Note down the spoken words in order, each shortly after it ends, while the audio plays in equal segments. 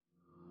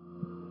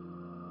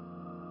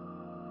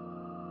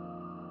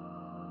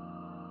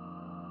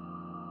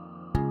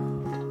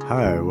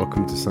Hi,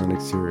 welcome to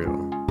Sonic Serial.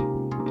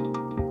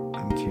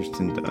 I'm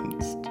Kirsten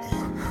Dunst.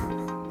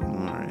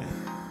 Alright.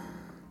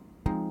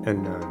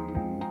 And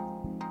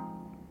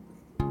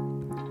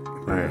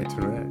Alright.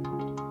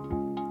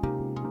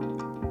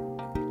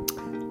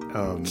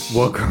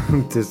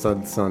 welcome to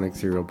Sonic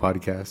Serial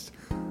Podcast.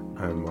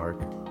 I'm Mark.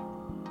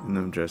 And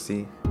I'm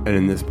Jesse. And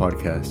in this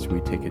podcast, we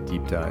take a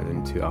deep dive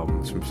into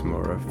albums from some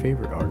of our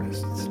favorite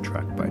artists,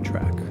 track by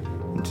track.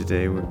 And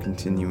today we're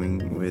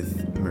continuing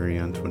with Marie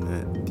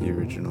Antoinette, the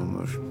original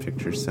motion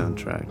picture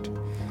soundtrack,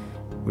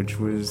 which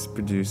was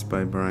produced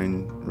by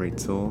Brian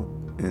Reitzel,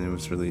 and it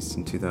was released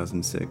in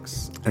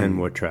 2006. And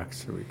what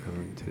tracks are we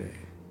covering today?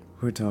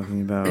 We're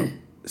talking about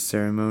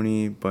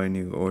Ceremony by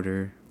New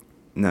Order,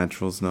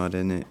 Natural's Not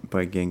In It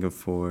by Gang of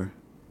Four,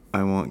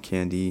 I Want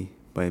Candy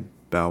by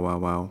Bow Wow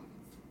Wow,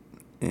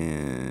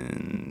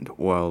 and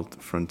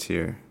Wild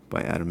Frontier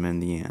by Adam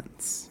and the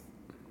Ants.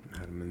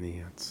 Adam and the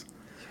Ants.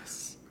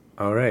 Yes.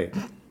 All right.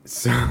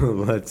 So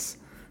let's...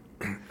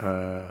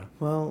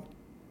 Well...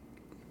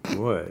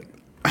 What?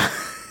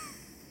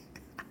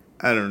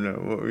 I don't know.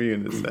 What were you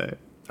going to say?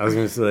 I was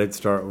going to say let's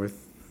start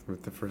with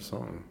the first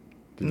song.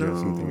 Did you have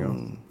something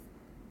else?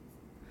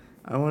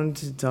 I wanted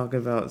to talk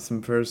about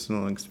some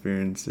personal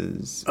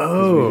experiences.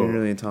 Oh! We didn't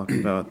really talk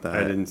about that.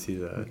 I didn't see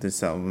that. With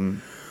this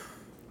album.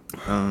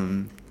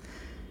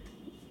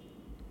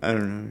 I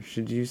don't know.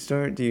 Should you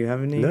start? Do you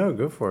have any? No,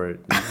 go for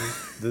it.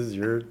 This is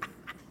your...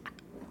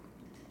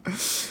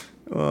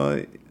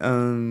 Well,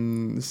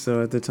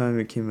 so at the time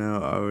it came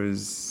out, I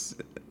was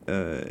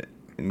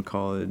in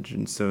college,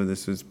 and so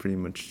this was pretty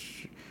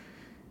much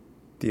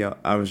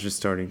I was just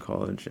starting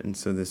college, and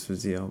so this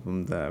was the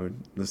album that I would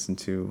listen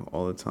to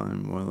all the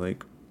time while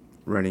like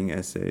writing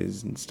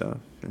essays and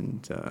stuff,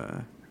 and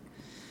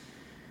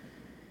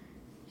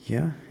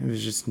yeah, it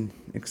was just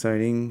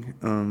exciting.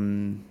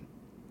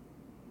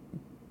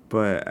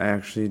 But I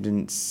actually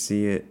didn't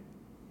see it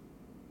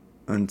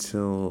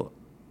until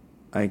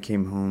I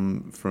came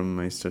home from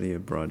my study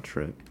abroad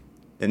trip,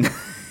 and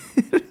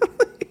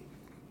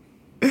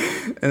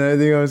and I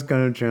think I was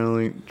kind of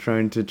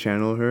trying to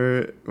channel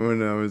her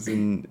when I was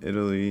in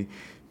Italy,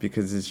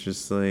 because it's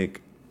just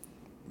like,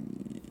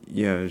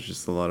 yeah, it's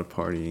just a lot of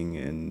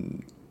partying,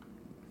 and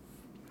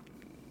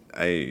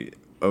I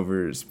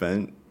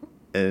overspent,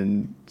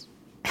 and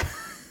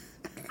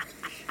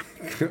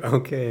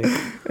Okay.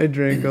 I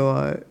drank a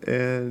lot,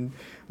 and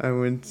I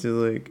went to,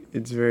 like,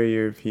 it's very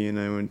European.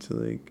 I went to,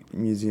 like,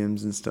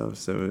 museums and stuff,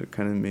 so it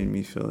kind of made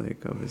me feel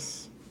like I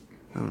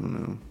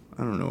don't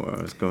know where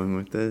I was going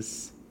with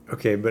this.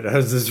 Okay, but how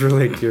does this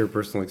relate to your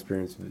personal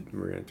experience with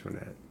Marie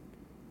Antoinette?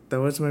 That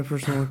was my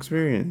personal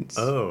experience.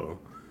 Oh.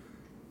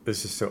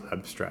 This is so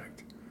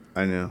abstract.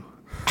 I know.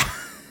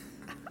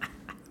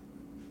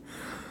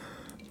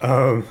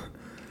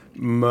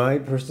 My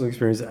personal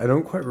experience, I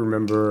don't quite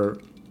remember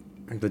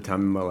the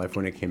time in my life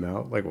when it came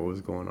out, like what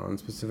was going on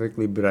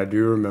specifically, but I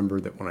do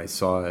remember that when I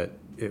saw it,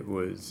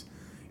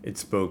 it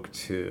spoke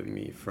to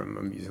me from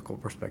a musical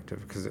perspective,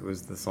 because it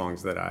was the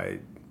songs that I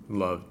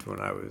loved when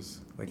I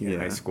was like in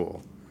high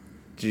school.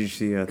 Did you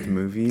see it at the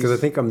movies? Because I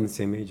think I'm the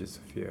same age as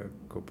Sofia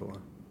Coppola.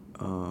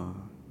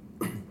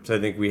 So I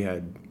think we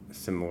had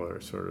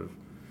similar sort of,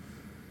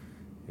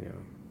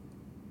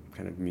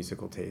 kind of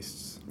musical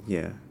tastes.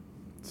 Yeah.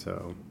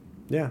 So,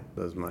 yeah,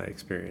 that was my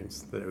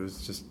experience. That it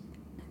was just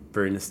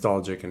very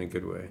nostalgic in a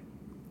good way.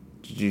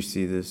 Did you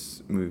see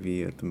this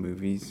movie at the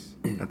movies?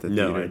 At the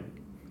No, theater?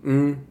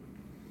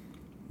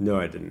 No,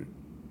 I didn't.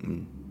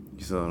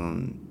 You saw it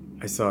on...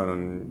 I saw it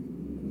on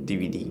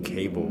DVD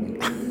cable.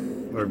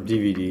 Or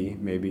DVD,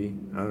 maybe.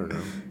 I don't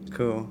know.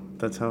 Cool.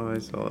 That's how I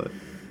saw it.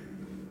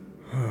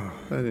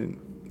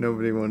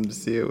 Nobody wanted to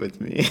see it with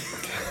me.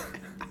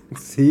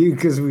 See,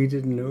 because we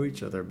didn't know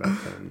each other back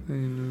then.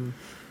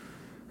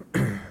 I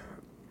know.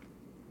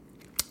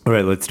 All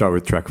right, let's start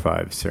with track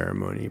 5,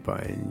 Ceremony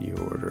by New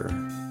Order.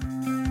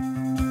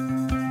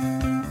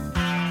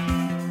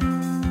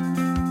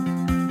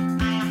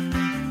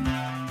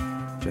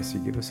 Jesse,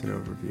 give us an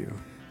overview.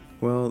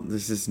 Well,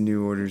 this is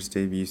New Order's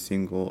debut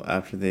single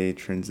after they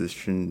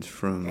transitioned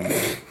from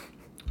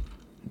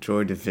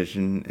Joy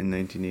Division in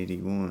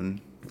 1981.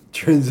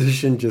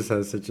 Transition just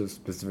has such a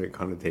specific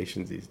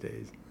connotations these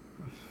days.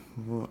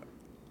 Well,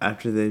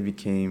 after they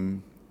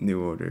became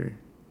New Order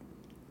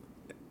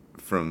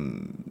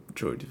from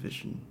Joy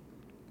Division.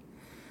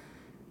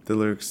 The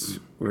lyrics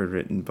were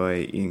written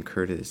by Ian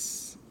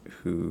Curtis,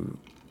 who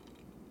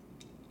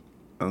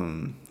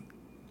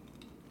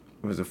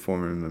was a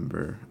former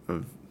member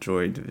of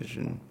Joy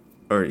Division.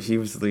 Or he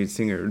was the lead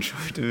singer of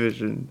Joy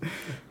Division.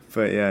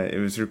 But yeah, it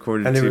was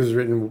recorded... And it was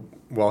written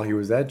while he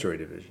was at Joy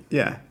Division?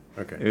 Yeah.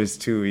 Okay. It was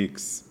 2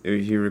 weeks.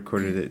 He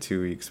recorded it 2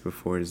 weeks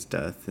before his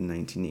death in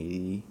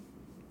 1980.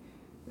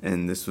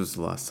 And this was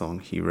the last song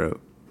he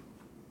wrote.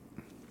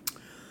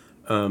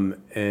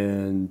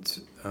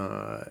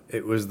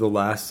 It was the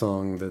last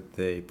song that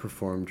they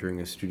performed during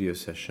a studio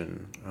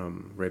session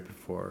right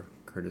before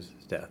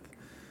Curtis's death.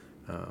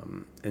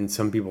 And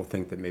some people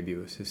think that maybe it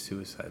was his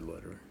suicide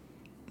letter.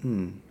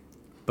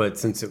 But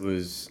since it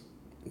was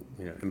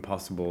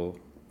impossible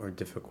or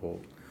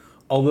difficult.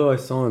 Although I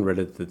saw on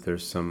Reddit that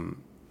there's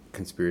some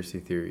conspiracy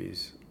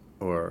theories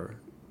or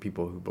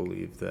people who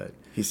believe that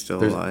he's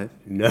still alive.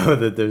 No,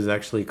 that there's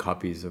actually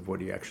copies of what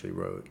he actually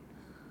wrote.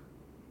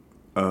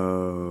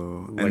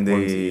 Oh, Like and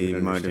ones they you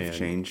might have understand.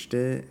 changed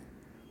it.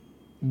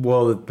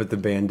 Well, but the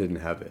band didn't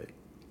have it.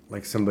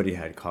 Like somebody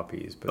had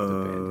copies, but the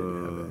band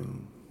didn't have it.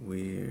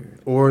 Weird.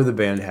 Or the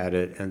band had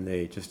it and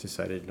they just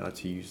decided not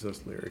to use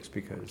those lyrics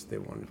because they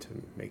wanted to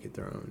make it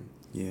their own.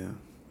 Yeah.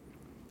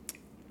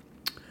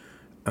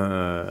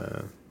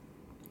 Uh,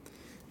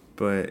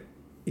 But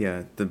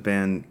yeah, the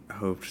band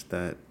hoped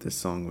that this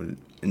song would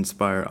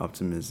inspire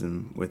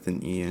optimism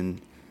within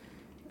Ian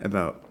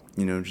about,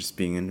 just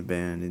being in a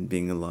band and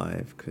being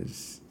alive,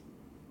 because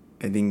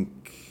I don't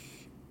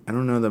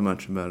know that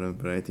much about him,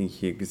 but I think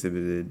he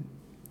exhibited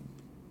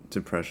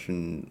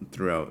depression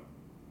throughout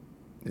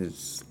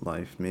his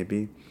life,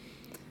 maybe.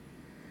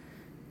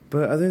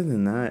 But other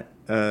than that,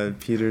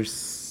 Peter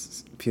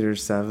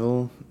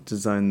Saville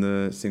designed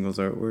the single's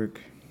artwork,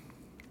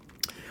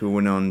 who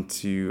went on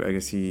to,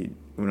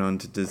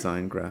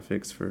 design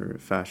graphics for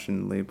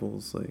fashion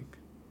labels like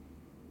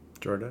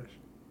Jordache?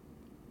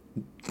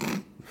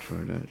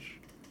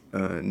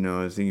 No,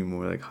 I was thinking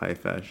more like high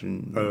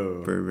fashion,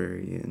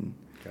 Burberry and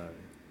Got it.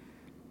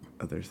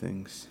 other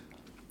things.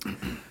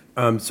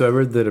 So I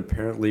read that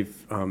apparently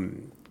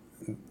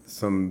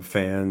some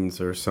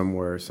fans or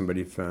somewhere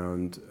somebody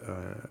found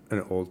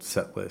an old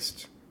set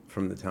list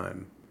from the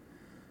time.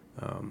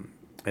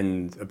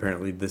 And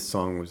apparently this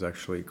song was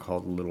actually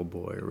called Little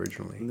Boy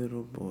originally.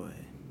 Little Boy.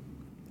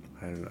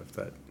 I don't know if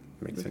that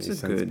makes That's any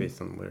sense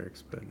based on the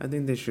lyrics, but I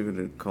think they should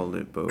have called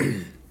it both.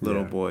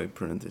 Little Boy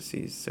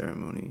parentheses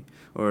ceremony,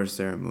 or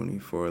ceremony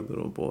for a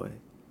little boy.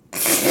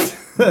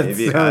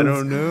 Maybe I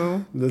don't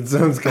know. That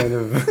sounds kind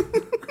of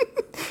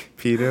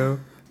pedo.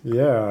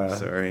 Yeah.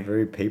 Sorry.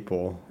 Very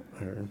papal.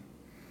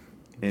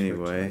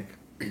 Anyway,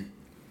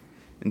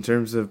 in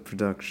terms of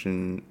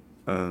production,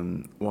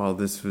 while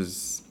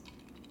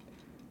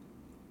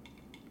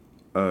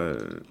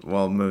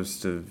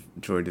most of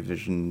Joy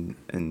Division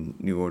and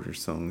New Order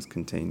songs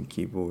contain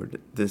keyboard,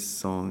 this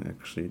song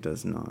actually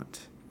does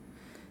not.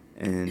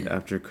 And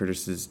after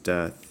Curtis's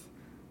death,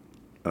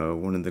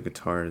 one of the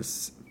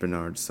guitarists,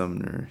 Bernard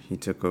Sumner, he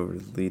took over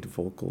the lead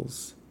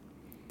vocals.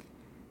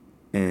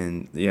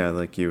 And yeah,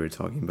 like you were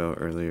talking about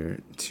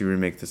earlier, to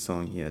remake the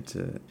song, he had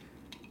to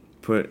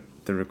put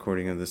the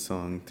recording of the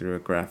song through a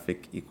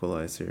graphic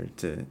equalizer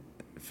to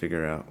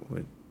figure out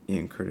what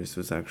Ian Curtis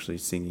was actually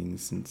singing,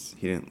 since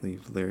he didn't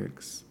leave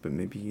lyrics, but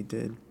maybe he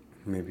did.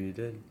 Maybe he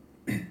did.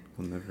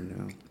 We'll never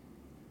know.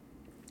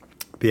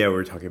 But yeah,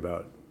 we're talking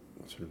about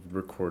sort of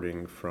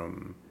recording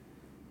from,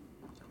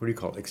 what do you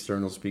call it,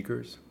 external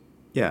speakers?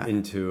 Yeah.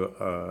 Into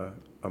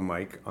a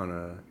mic on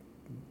a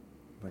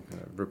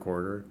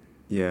recorder.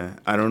 Yeah,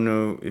 I don't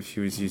know if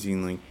he was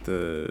using like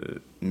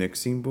the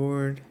mixing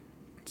board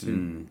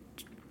to,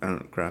 I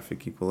don't know,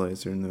 graphic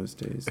equalizer in those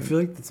days. I feel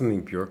like that's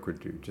something Bjork would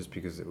do, just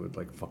because it would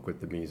like fuck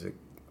with the music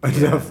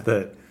enough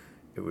that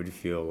it would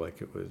feel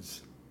like it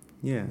was.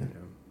 Yeah.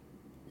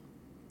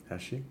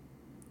 Has she?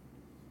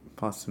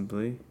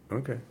 Possibly.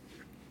 Okay.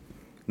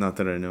 Not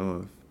that I know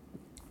of.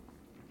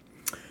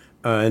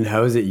 And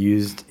how is it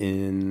used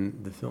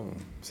in the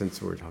film?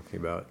 Since we're talking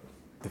about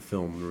the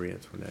film Marie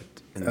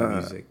Antoinette and the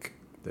music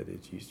that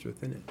is used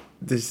within it.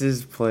 This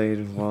is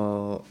played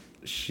while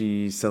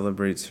she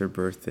celebrates her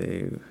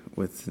birthday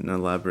with an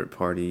elaborate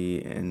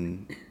party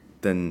and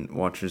then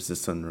watches the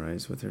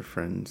sunrise with her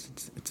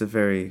friends. It's a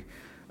very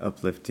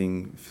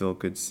uplifting,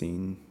 feel-good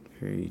scene,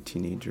 very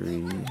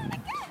teenagery.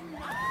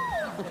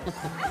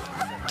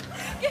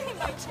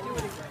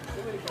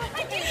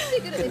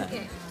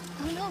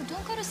 Oh no,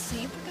 don't go to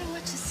sleep. We're gonna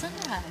watch the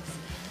sunrise.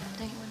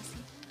 Don't you want to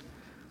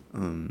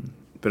see?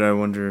 But I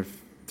wonder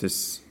if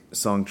this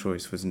song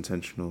choice was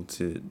intentional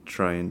to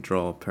try and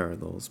draw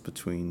parallels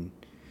between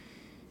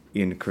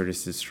Ian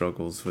Curtis's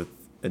struggles with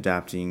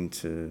adapting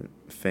to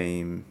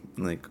fame,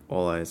 like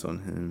All Eyes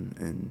on Him,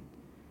 and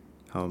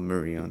how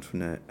Marie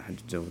Antoinette had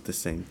to deal with the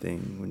same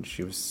thing when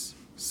she was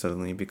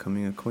suddenly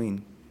becoming a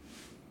queen.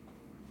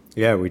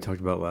 Yeah, we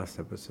talked about last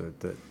episode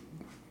that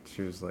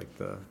she was like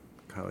the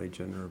Kylie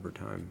Jenner of her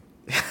time.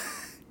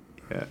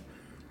 Yeah.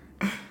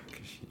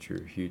 Because she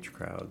drew huge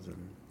crowds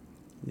and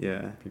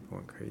people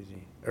went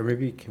crazy. Or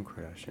maybe Kim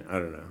Kardashian. I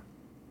don't know.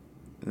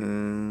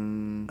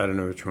 I don't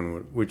know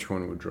which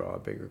one would draw a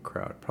bigger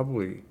crowd.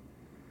 Probably,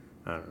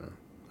 I don't know.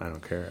 I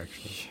don't care,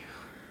 actually.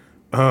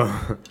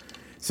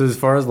 So as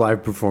far as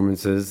live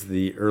performances,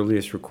 the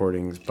earliest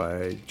recordings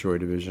by Joy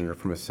Division are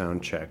from a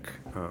sound check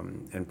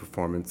and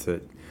performance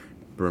at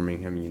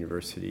Birmingham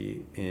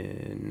University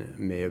in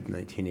May of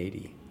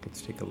 1980.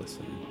 Let's take a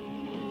listen.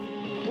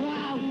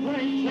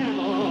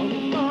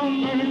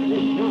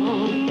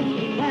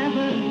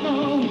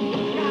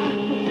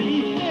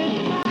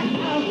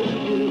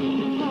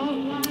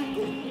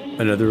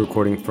 Another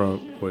recording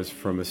was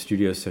from a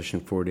studio session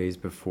 4 days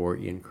before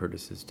Ian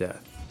Curtis's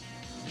death.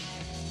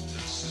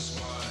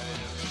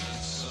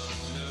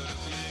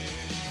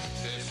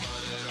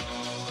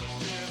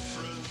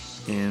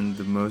 And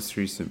the most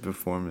recent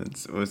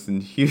performance was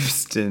in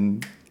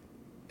Houston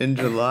in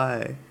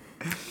July.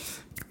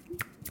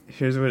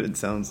 Here's what it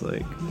sounds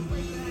like.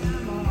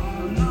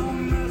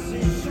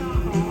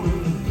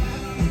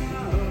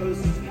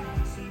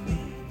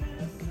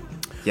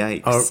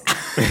 Yikes.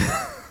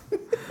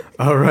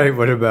 All right,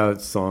 what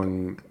about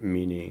song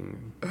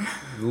meaning?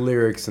 The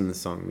lyrics and the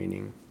song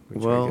meaning,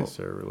 which I guess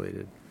are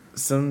related.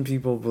 Some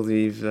people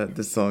believe that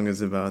the song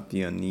is about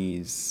the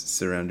unease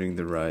surrounding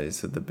the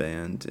rise of the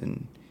band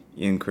and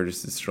Ian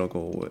Curtis's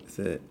struggle with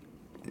it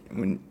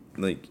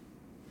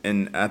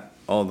and at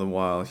all the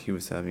while he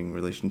was having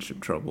relationship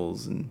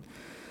troubles and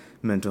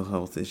mental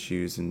health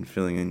issues and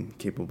feeling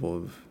incapable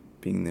of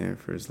being there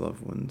for his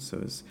loved ones. So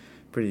it's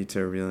pretty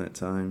turbulent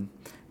time.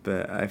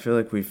 But I feel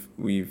like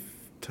we've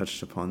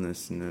touched upon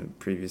this in a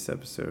previous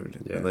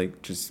episode. Yeah.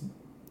 Like just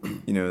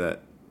that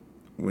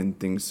when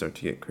things start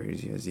to get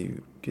crazy as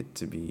you get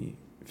to be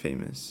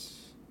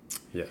famous.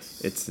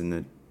 Yes. It's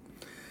an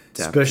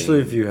especially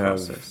if you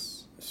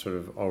process. Have sort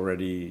of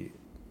already,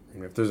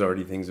 if there's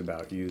already things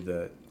about you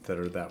that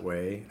are that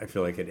way, I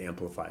feel like it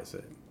amplifies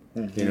it.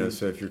 Mm-hmm.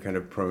 So if you're kind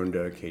of prone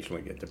to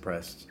occasionally get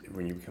depressed,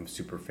 when you become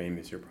super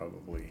famous, you're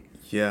probably,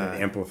 it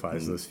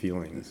amplifies those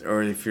feelings.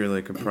 Or if you're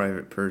like a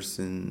private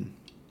person.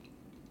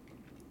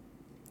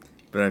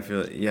 But I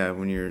feel,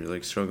 when you're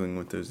like struggling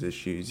with those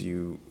issues,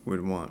 you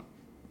would want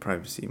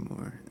privacy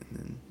more and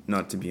then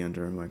not to be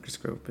under a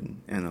microscope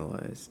and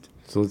analyzed.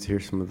 So let's hear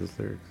some of those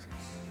lyrics.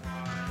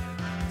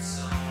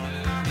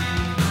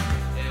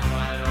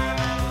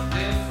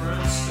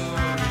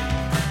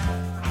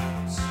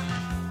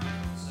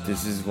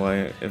 This is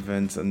why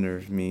events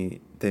unnerve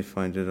me. They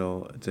find it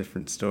all a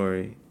different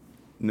story.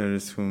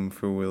 Notice whom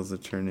for wheels are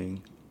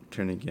turning,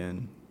 turn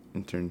again,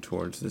 and turn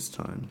towards this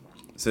time.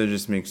 So it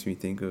just makes me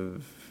think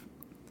of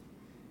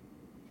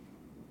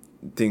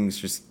things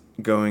just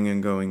going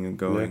and going and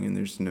going, and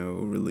there's no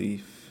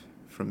relief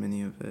from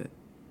any of it.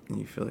 And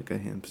you feel like a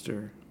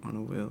hamster on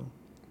a wheel.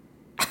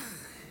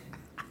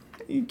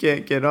 You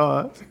can't get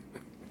off.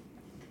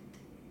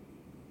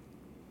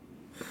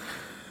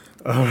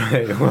 All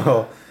right,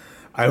 well,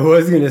 I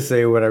was going to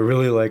say what I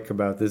really like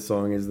about this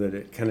song is that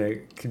it kind of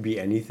could be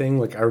anything.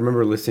 Like, I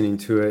remember listening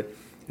to it,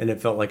 and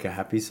it felt like a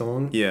happy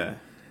song. Yeah.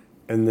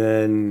 And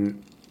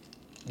then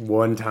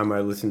one time I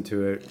listened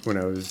to it when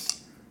I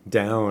was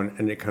down,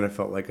 and it kind of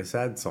felt like a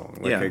sad song.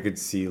 Like, I could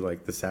see,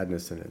 like, the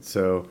sadness in it.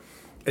 So,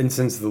 and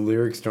since the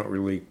lyrics don't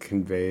really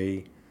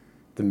convey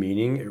the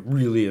meaning, it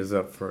really is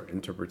up for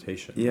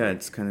interpretation. Yeah,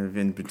 it's kind of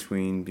in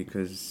between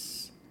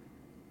because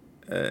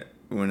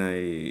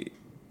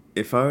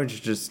if I were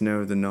to just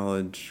know the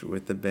knowledge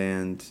with the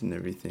band and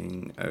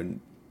everything, I would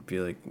be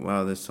like,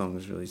 wow, this song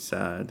is really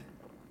sad.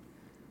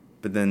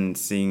 But then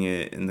seeing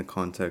it in the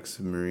context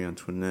of Marie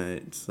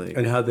Antoinette, it's like...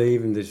 And how they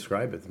even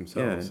describe it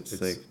themselves. Yeah,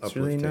 it's like, it's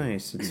really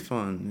nice, it's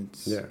fun,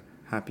 it's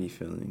happy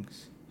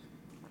feelings.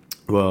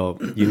 Well,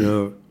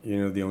 the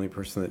only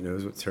person that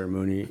knows what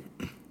ceremony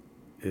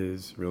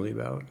is really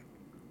about?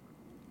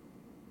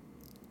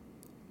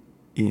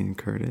 Ian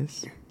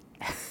Curtis.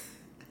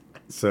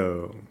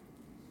 So...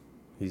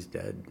 he's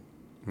dead,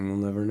 and we'll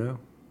never know.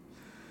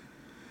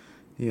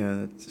 Yeah,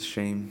 that's a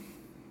shame.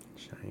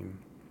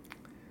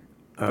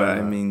 But,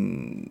 I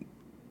mean,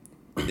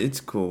 it's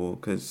cool,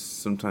 because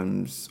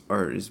sometimes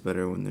art is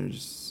better when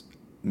there's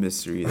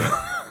mystery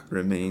that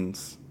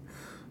remains.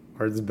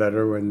 Art's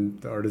better when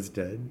the artist's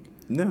dead?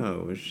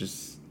 No, it's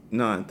just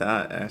not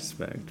that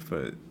aspect,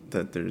 but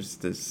that there's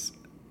this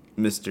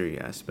mystery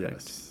aspect.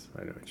 Yes,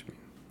 I know what you mean.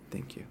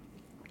 Thank you.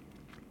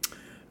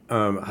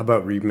 How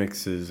about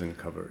remixes and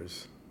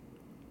covers?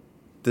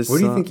 What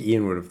do you think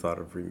Ian would have thought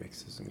of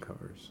remixes and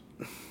covers?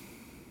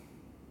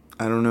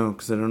 I don't know,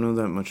 because I don't know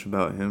that much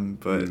about him,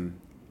 but...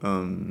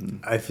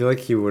 I feel like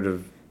he would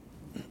have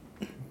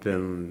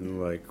been,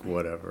 like,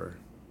 whatever.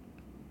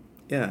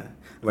 Yeah.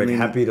 Like,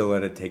 happy to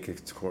let it take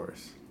its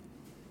course.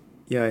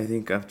 Yeah, I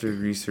think after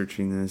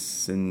researching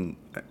this and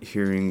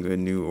hearing a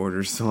New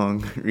Order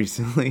song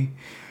recently,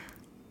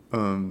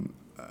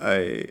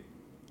 I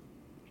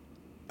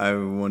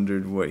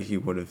wondered what he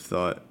would have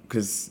thought,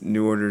 because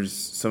New Order's,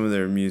 some of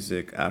their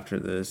music after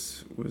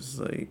this was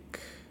like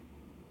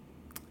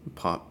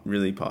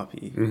really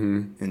poppy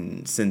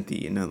and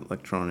synthy and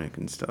electronic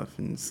and stuff,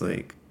 and it's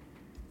like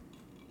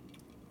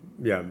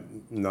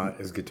not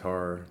as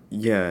guitar.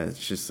 Yeah,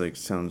 it's just like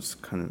sounds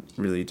kind of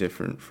really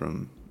different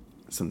from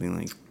something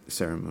like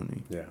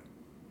Ceremony. Yeah.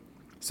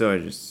 So I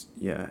just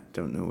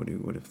don't know what he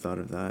would have thought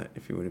of that,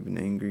 if he would have been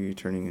angry,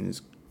 turning in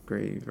his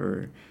grave,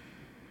 or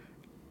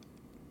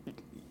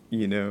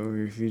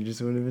if he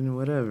just would have been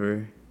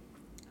whatever.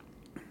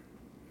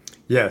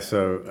 Yeah,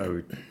 so I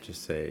would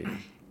just say,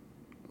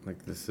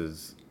 like, this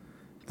is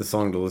the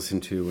song to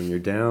listen to when you're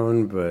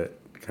down, but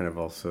kind of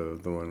also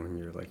the one when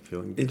you're, like,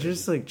 feeling good. It's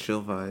just, like,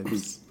 chill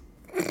vibes.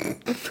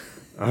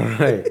 All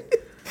right.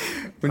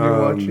 When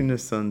you're watching a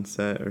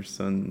sunset or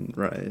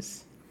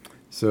sunrise.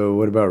 So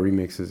what about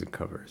remixes and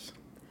covers?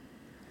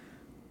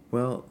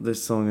 Well,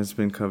 this song has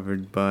been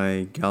covered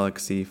by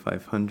Galaxy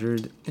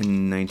 500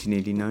 in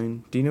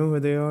 1989. Do you know who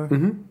they are?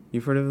 Mm-hmm.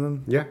 You've heard of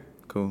them? Yeah.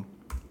 Cool.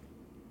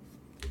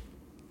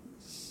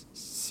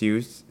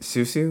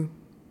 Susu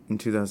in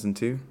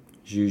 2002?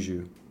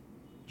 Juju.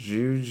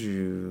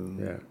 Juju.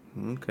 Yeah.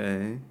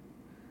 Okay.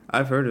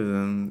 I've heard of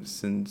them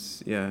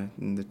since,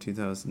 in the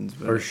 2000s.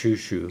 But Or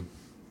Shushu.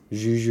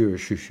 Juju or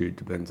Shushu,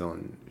 depends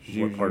on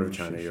what part of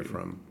Juju, China you're Shushu.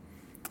 from.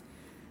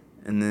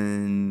 And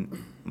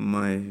then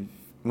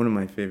one of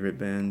my favorite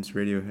bands,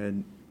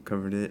 Radiohead,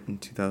 covered it in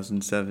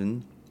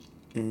 2007.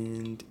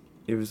 And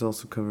it was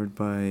also covered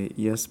by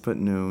Yes But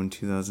No in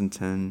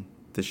 2010,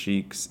 The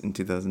Sheiks in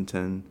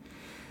 2010,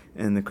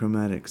 and The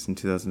Chromatics in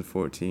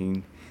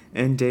 2014,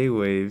 and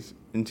Daywave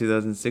in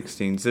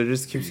 2016. So it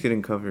just keeps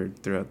getting covered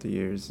throughout the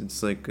years.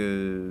 It's like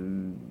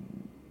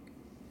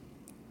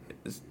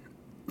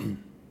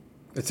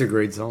It's a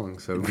great song,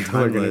 so people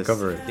are going to timeless.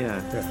 cover it.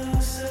 Yeah.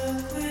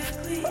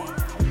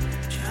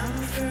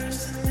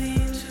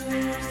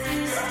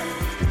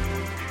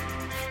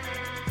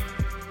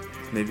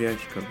 Maybe I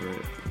should cover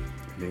it.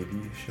 Maybe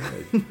you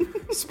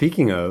should.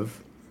 Speaking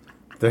of,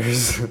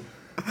 there's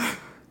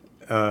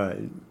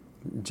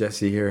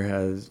Jesse here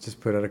has just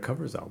put out a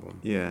covers album.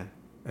 Yeah.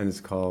 And it's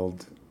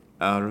called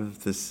Out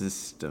of the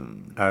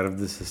System. Out of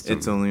the System.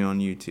 It's only on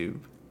YouTube.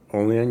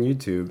 Only on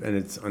YouTube, and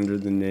it's under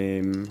the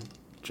name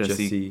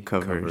Jesse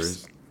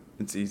Covers.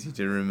 It's easy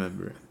to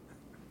remember.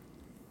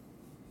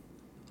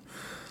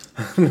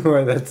 I don't know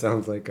why that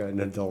sounds like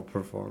an adult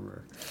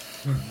performer.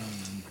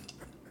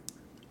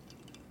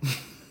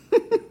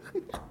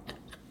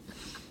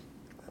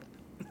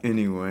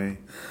 Anyway.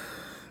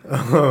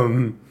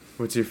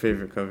 What's your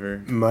favorite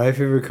cover? My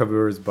favorite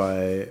cover is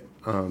by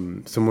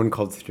someone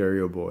called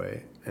Stereo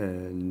Boy,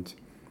 and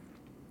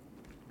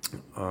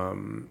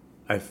from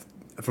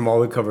all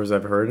the covers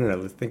I've heard, and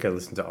I think I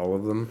listened to all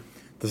of them,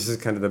 this is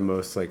kind of the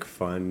most like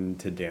fun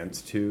to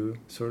dance to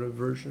sort of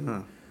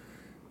version.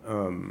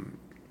 Huh.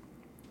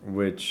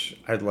 Which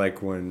I'd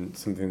like when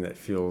something that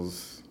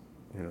feels,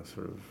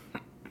 sort of,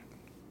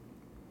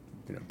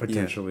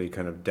 potentially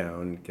kind of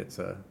down gets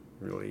a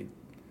really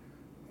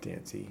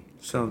dancey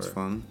Sounds cover.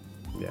 fun.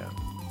 Yeah.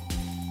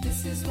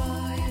 This is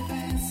why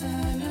events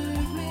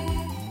unnerve me.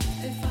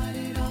 They find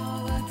it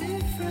all a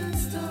different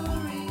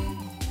story.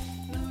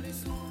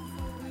 Notice one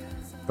for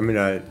wheels. I mean,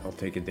 I'll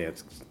take a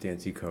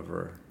dancey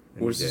cover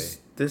any Was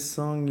day. this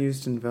song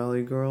used in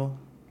Valley Girl?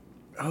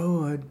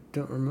 Oh, I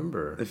don't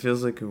remember. It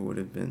feels like it would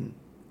have been.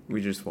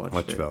 We just watched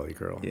Watch it. Valley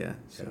Girl. Yeah.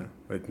 So. Yeah,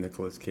 with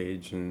Nicolas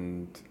Cage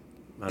and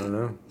I don't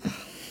know.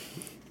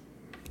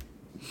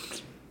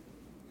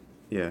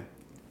 Yeah.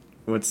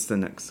 What's the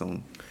next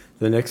song?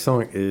 The next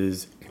song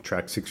is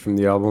track 6 from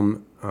the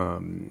album.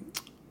 The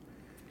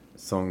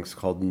song's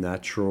called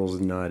 "Natural's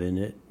Not in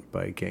It"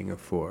 by Gang of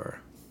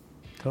Four.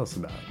 Tell us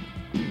about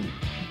it.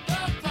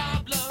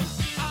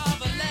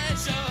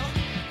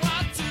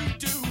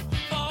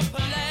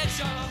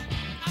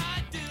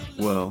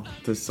 Well,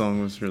 this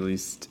song was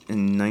released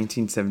in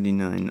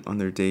 1979 on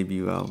their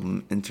debut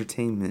album,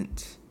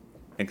 Entertainment!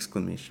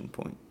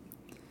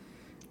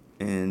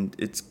 And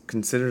it's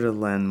considered a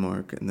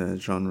landmark in the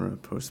genre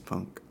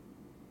post-punk.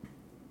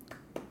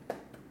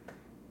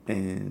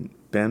 And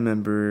band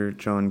member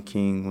John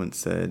King once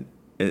said,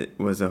 "It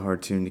was a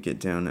hard tune to get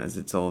down as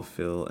it's all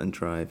feel and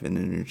drive and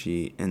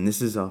energy, and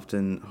this is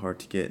often hard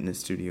to get in a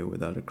studio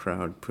without a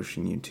crowd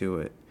pushing you to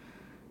it.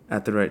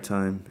 At the right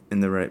time,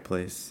 in the right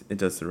place, it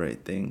does the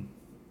right thing."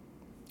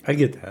 I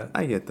get that.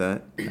 I get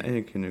that.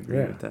 I can agree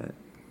Yeah. with that.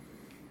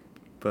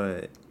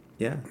 But,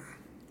 yeah.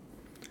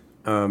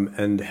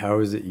 And how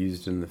is it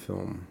used in the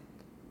film?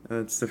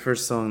 It's the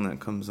first song that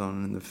comes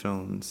on in the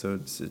film, so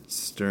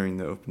it's during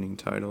the opening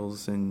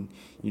titles, and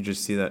you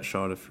just see that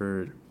shot of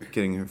her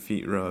getting her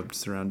feet rubbed,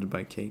 surrounded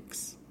by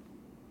cakes.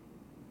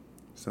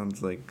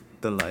 Sounds like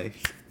the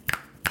life.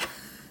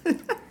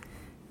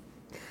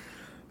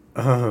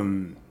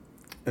 And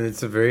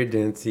it's a very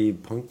dancey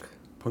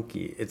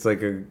punky. It's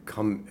like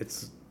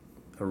it's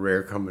a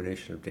rare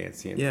combination of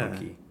dancey and Yeah,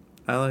 punky.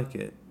 I like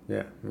it.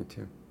 Yeah, me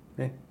too.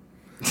 Hey.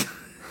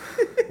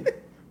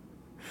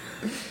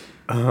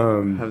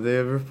 Have they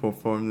ever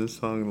performed this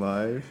song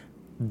live?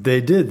 They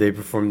did. They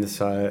performed this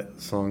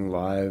song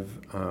live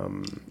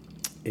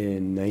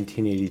in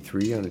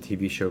 1983 on a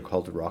TV show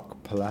called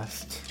Rock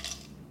Palast,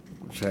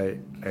 which I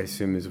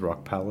assume is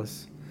Rock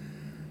Palace.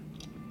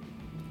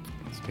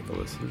 Let's take a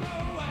listen.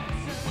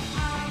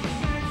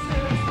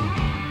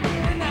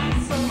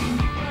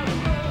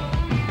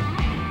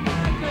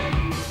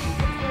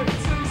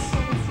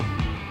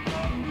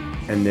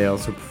 And they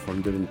also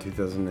performed it in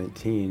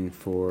 2019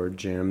 for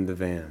Jam the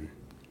Van.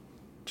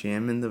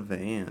 Jam in the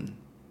Van.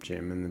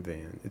 Jam in the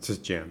Van. It's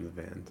just Jam the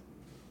Van.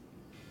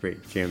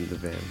 Great, Jam the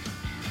Van.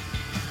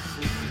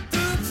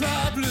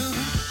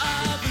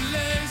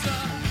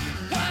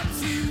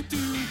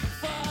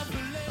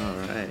 All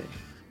right.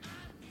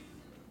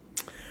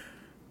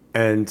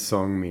 And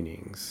song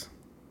meanings.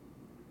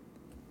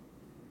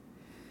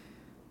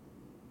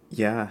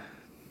 Yeah.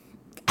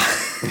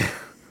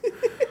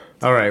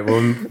 All right.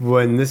 Well,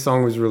 when this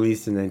song was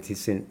released in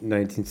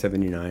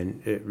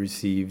 1979, it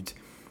received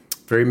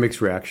very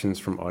mixed reactions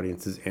from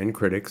audiences and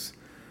critics,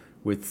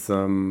 with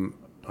some,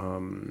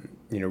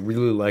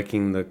 really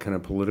liking the kind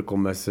of political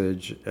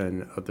message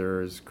and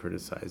others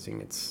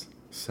criticizing its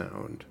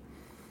sound.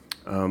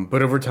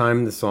 But over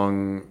time, the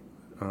song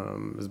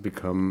has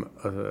become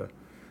a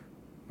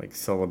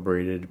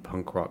celebrated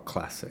punk rock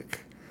classic.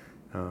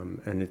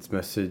 And its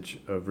message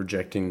of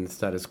rejecting the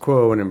status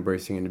quo and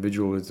embracing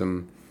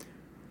individualism,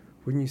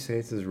 wouldn't you say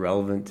it's as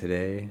relevant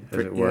today as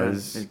it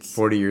was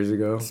 40 years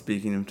ago?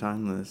 Speaking of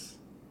timeless.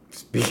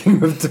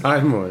 Speaking of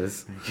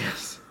timeless.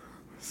 Yes.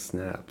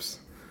 Snaps.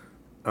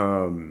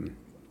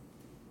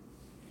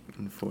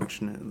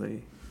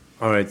 Unfortunately.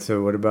 All right,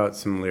 so what about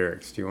some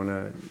lyrics? Do you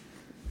want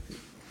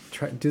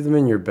to do them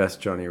in your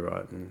best Johnny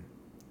Rotten?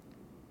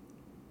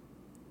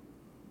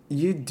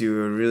 You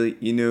do a really...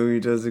 You know who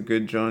does a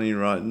good Johnny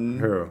Rotten?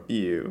 Who?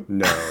 You.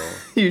 No.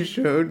 You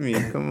showed me.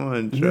 Come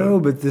on, Joe. No,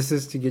 but this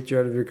is to get you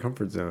out of your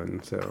comfort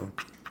zone, so...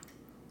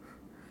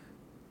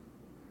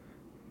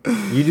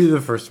 You do the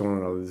first one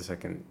and I'll do the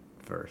second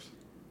first.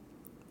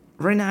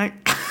 Right now.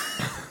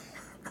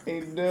 I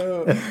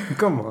know.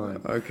 Come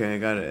on. Okay, I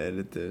gotta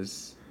edit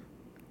this.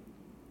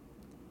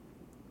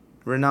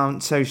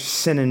 Renounce so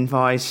sin and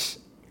vice.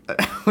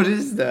 What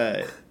is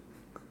that?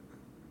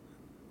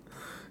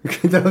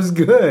 That was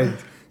good.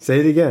 Say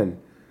it again.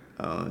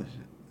 Oh,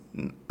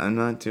 I'm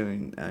not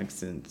doing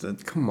accents.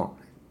 That's Come on.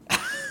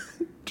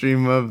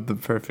 dream of the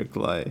perfect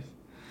life.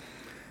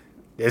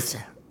 Yes.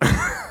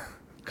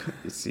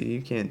 You see,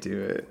 you can't do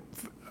it.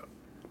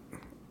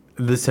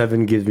 This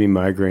heaven gives me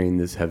migraine.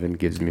 This heaven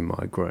gives me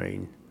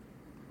migraine.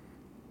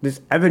 This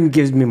heaven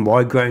gives me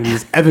migraine.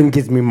 This heaven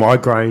gives me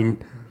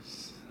migraine.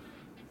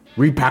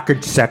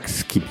 Repackaged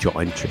sex keeps your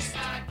interest.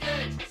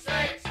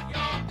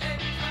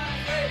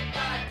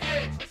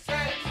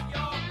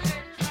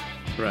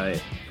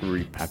 Right.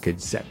 Repackaged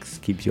sex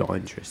keeps your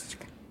interest.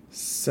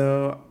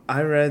 So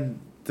I read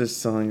the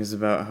song is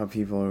about how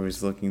people are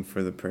always looking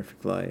for the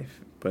perfect life,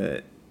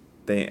 but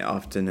they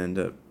often end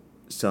up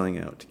selling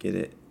out to get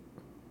it.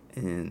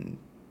 And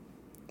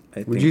I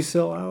think... Would you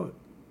sell out?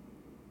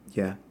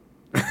 Yeah.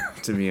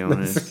 To be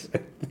honest.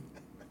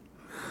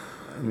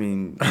 I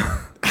mean...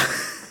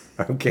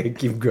 Okay,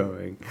 keep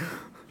going.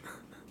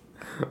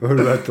 What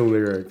about the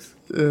lyrics?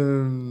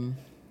 The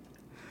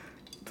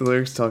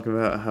lyrics talk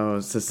about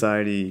how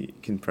society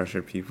can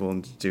pressure people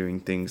into doing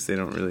things they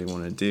don't really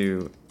want to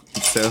do.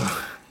 So,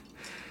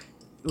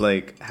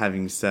 like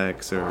having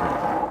sex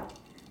or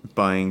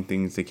buying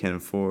things they can't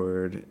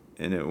afford,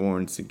 and it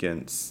warns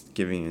against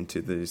giving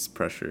into these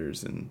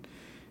pressures and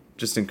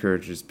just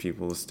encourages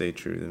people to stay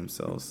true to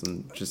themselves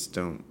and just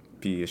don't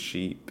be a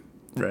sheep,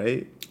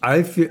 right?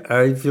 I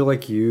feel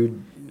like you're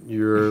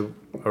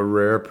a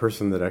rare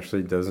person that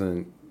actually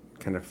doesn't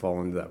kind of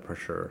fall into that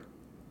pressure.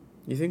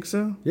 You think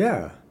so?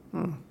 Yeah.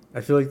 Oh.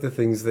 I feel like the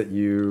things that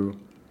you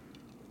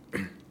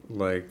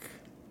buy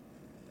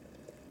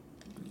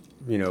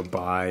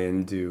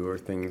and do are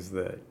things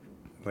that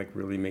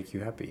really make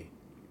you happy.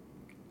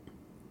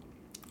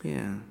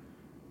 Yeah.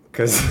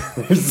 Because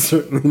they're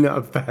certainly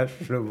not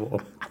fashionable.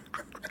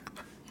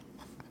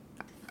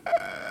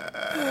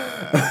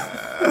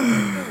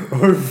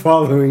 Or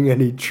following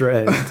any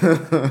trend.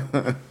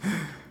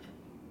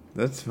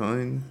 That's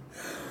fine.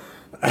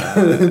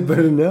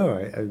 But no,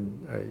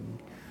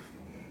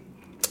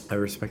 I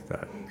respect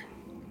that.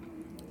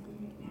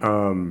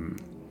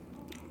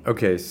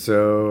 Okay,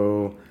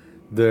 so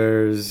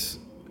there's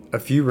a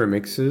few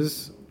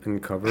remixes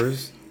and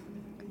covers.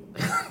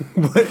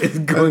 What is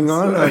going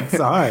on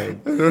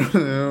outside? I don't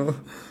know.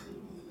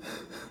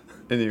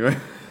 Anyway.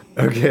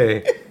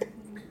 Okay.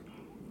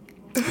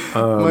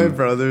 My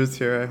brother's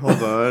here.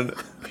 Hold on.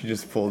 He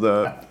just pulled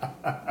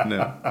up.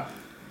 No.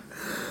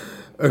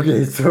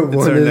 Okay, so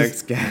It's our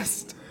next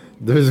guest.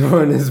 There's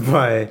one is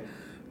by...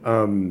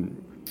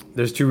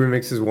 there's two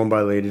remixes, one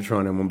by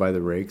Ladytron and one by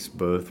The Rakes,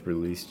 both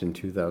released in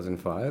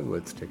 2005.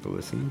 Let's take a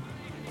listen.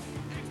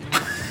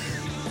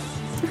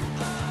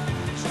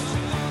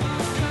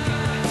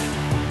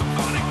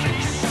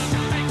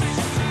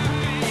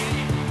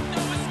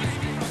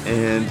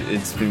 And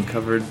it's been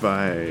covered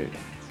by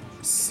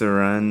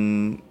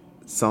Saran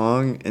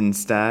Song and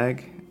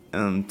Stag,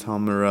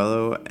 Tom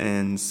Morello,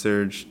 and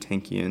Serge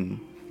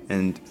Tankian,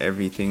 and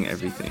Everything.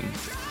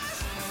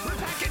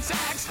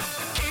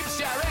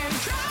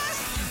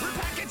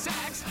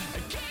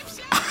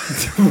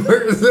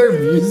 Where is their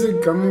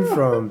music coming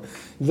from?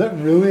 Is that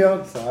really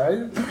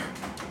outside?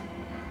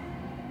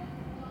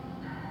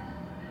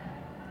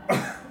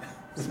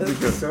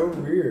 That's so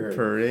weird.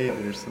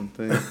 Parade or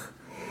something.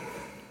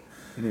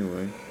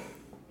 Anyway.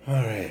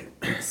 Alright.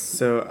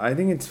 So I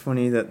think it's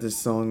funny that this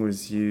song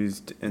was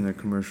used in a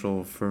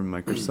commercial for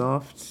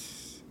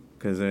Microsoft,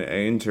 because I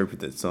interpret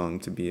that song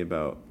to be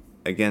about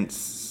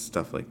against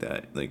stuff like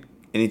that, like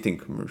anything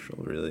commercial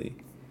really.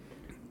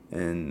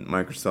 And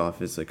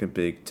Microsoft is like a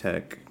big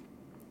tech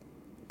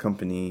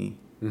company.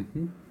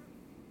 Mm-hmm.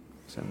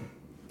 So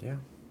yeah.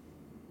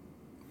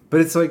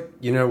 But it's like,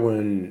 you know,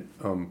 when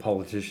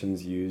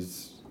politicians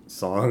use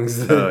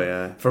songs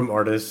from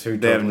artists who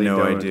They totally have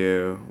no don't.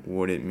 idea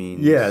what it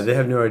means. Yeah, they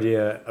have no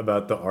idea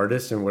about the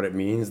artist and what it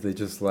means. They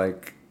just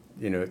like,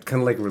 you know, it's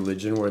kind of like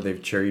religion where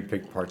they've cherry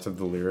picked parts of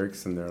the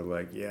lyrics and they're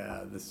like,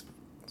 yeah, this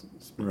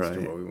speaks to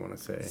what we want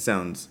to say. It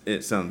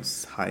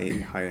sounds high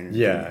energy.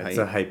 Yeah,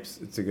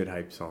 it's a good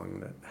hype song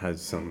that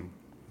has some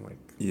like.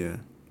 Yeah.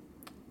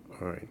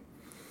 All right.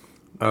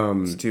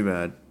 It's too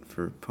bad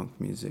for punk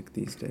music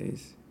these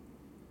days.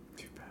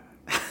 Too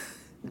bad.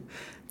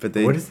 But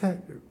they. What is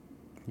that?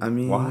 I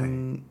mean,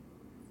 why?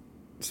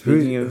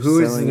 Speaking of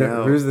selling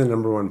out, who's the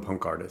number one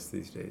punk artist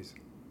these days?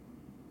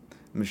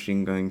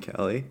 Machine Gun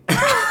Kelly.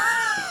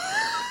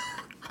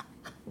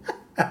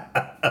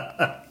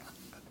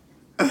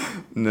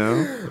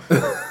 No,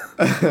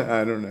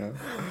 I don't know.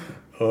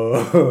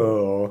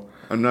 Oh,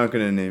 I'm not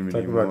gonna name it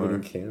talk anymore. about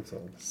getting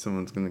canceled.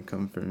 Someone's gonna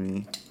come for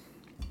me.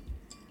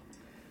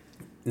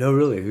 No,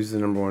 really, who's the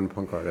number one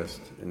punk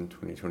artist in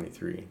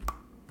 2023?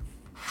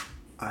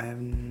 I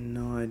have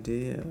no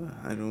idea.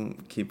 I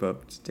don't keep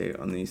up to date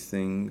on these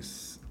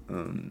things.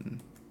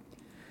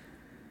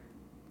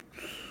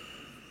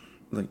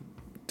 Like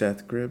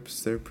Death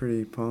Grips, they're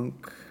pretty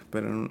punk,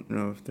 but I don't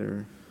know if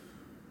they're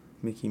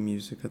making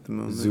music at the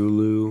moment.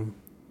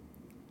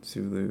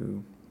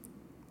 Zulu,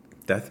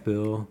 Death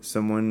Bill,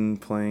 someone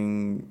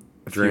playing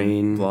a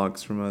Drain, few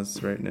blocks from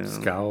us right now.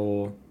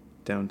 Scowl,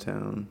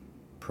 Downtown.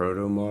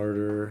 Proto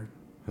Martyr,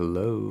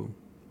 Hello,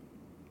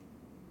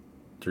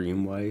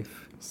 Dream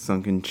Wife,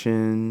 Sunken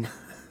Chin.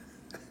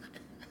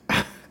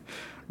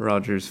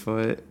 Roger's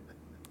Foot.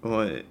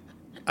 What?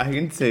 I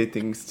can say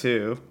things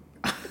too.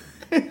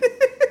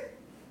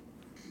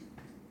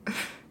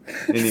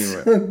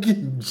 Anyway.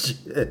 Sunken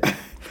Chin.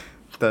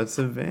 That's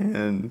a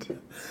band.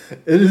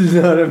 It is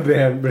not a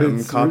band, but I'm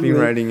it's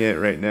copywriting it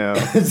right now.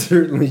 It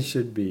certainly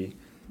should be.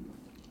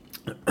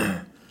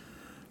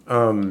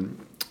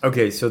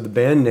 Okay, so the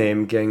band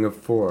name Gang of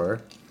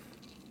Four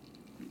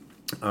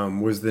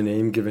was the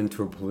name given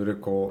to a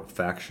political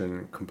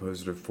faction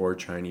composed of 4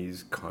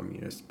 Chinese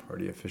Communist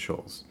Party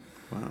officials.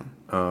 Wow.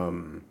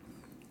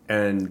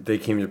 And they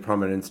came to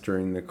prominence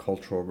during the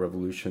Cultural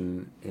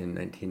Revolution in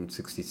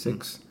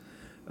 1966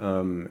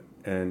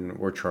 and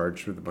were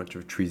charged with a bunch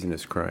of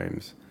treasonous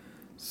crimes.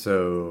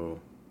 So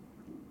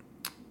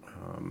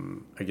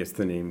I guess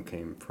the name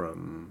came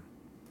from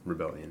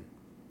rebellion.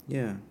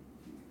 Yeah.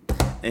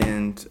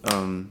 And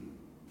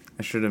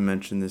I should have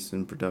mentioned this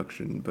in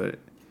production, but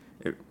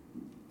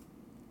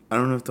I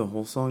don't know if the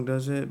whole song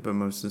does it, but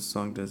most of the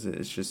song does it.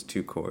 It's just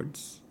 2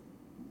 chords.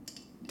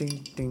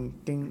 Ding, ding,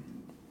 ding.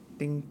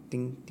 Ding,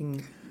 ding,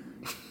 ding.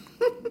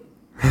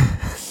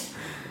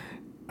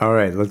 All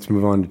right, let's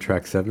move on to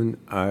track 7.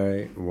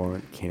 I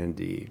Want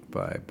Candy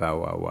by Bow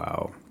Wow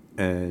Wow.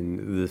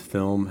 And the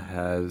film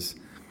has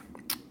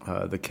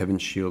the Kevin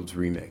Shields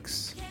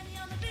remix.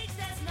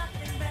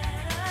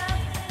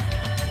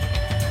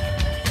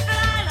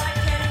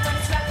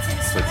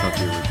 So it's not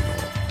the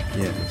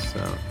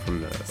original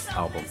from the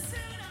album.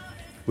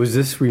 Was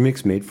this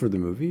remix made for the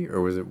movie,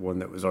 or was it one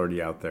that was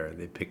already out there?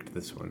 They picked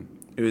this one.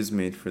 It was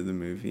made for the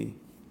movie.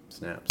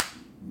 Snaps.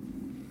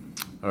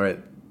 All right.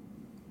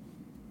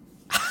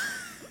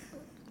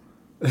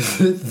 It's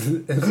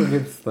like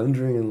it's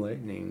thundering and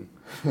lightning.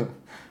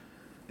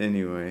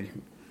 Anyway.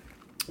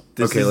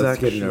 Let's get an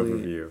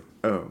overview.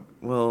 Oh,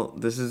 well,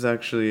 this is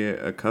actually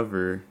a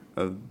cover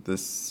of the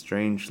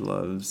Strange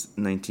Loves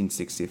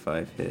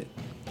 1965 hit.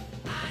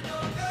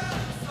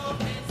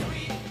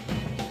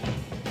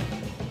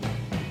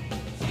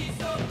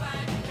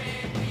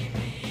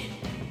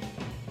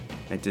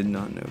 I did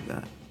not know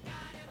that.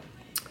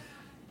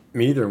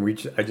 Me either.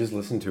 I just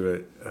listened to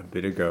it a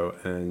bit ago,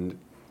 and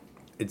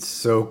it's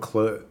so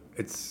close.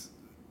 It's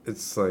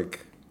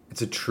like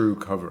it's a true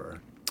cover.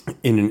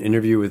 In an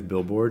interview with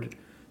Billboard,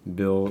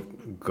 Bill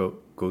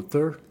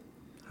Gauthier,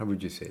 how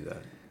would you say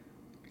that?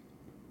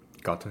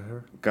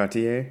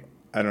 Gautier?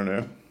 I don't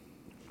know.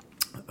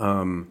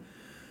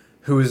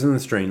 Who was in the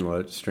Strange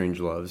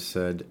Loves,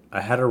 said, I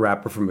had a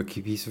wrapper from a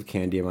piece of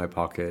candy in my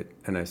pocket,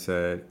 and I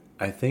said,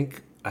 I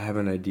think I have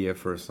an idea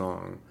for a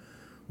song.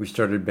 We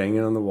started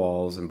banging on the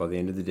walls, and by the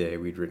end of the day,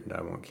 we'd written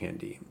I Want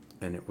Candy.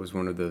 And it was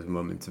one of those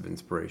moments of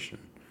inspiration.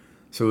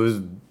 So it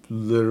was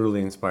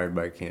literally inspired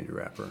by a candy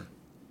wrapper.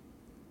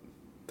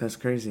 That's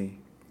crazy.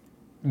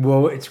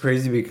 Well, it's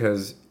crazy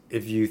because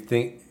if you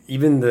think,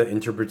 even the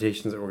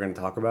interpretations that we're going to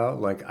talk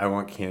about, like I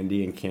want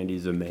candy and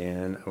candy's a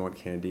man, I want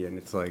candy and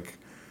it's like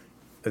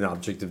an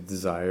object of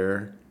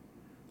desire.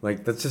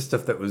 Like that's just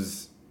stuff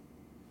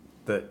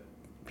that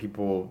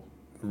people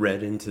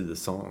read into the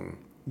song.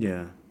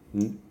 Yeah.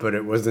 But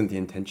it wasn't the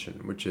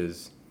intention, which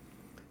is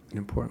an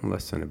important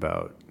lesson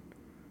about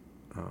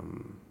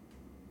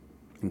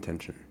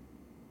intention.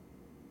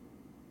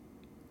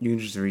 You can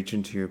just reach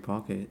into your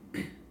pocket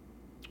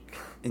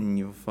and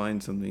you'll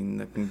find something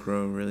that can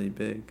grow really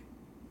big.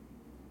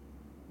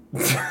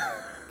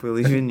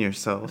 Believe in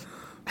yourself.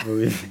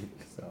 Believe in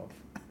yourself.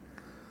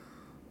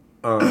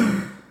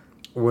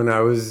 When I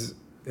was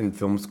in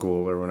film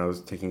school or when I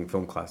was taking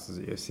film classes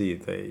at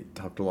USC, they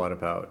talked a lot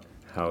about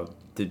how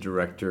the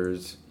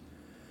director's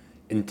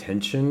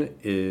intention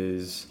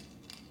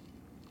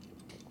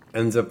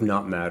ends up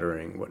not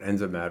mattering. What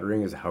ends up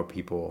mattering is how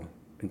people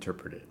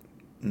interpret it.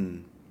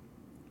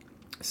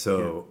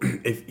 So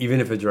even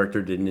if a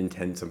director didn't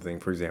intend something,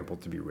 for example,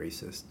 to be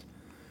racist,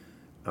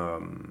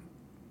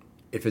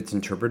 if it's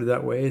interpreted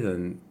that way,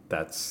 then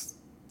that's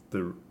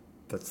the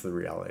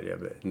reality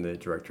of it, and the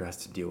director has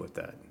to deal with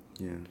that.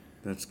 Yeah,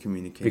 that's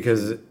communication.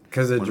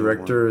 Because the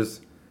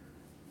director's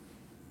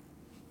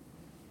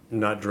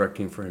not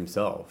directing for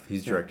himself;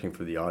 he's directing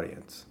for the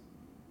audience.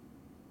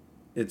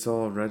 It's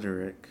all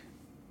rhetoric,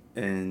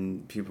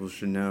 and people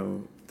should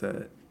know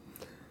that.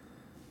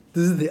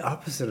 This is the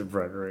opposite of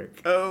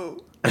rhetoric.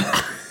 Oh,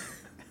 I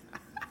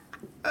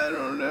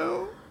don't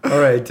know. All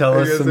right, tell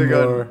us some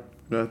more.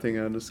 Nothing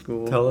out of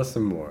school. Tell us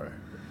some more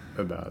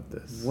about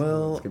this.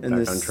 Well, Let's get in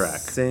back the on track.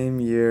 same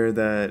year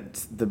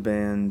that the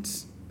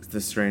band The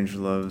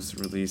Strangeloves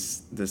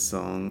released this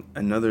song,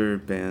 another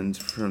band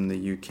from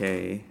the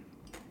UK,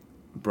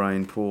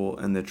 Brian Poole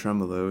and the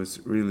Tremolos,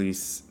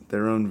 released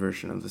their own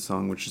version of the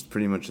song, which is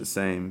pretty much the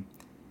same.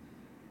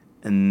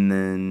 And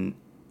then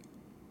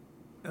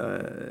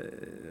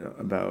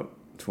about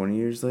 20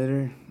 years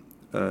later,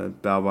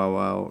 Bow Wow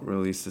Wow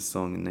released the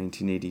song in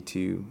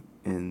 1982,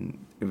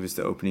 and it was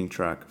the opening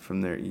track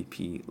from their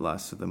EP,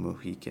 Last of the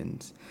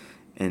Mohicans,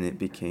 and it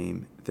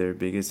became their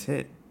biggest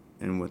hit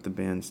and what the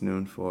band's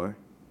known for.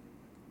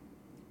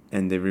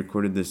 And they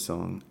recorded this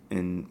song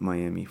in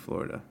Miami,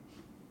 Florida.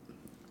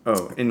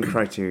 Oh, in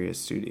Criteria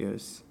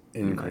Studios.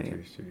 In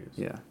Criteria Studios.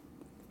 Yeah.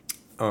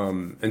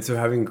 And so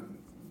having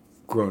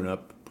grown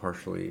up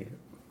partially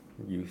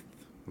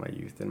my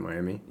youth in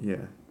Miami,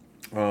 Yeah.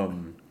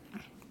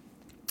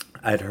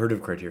 I'd heard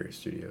of Criteria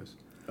Studios.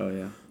 Oh,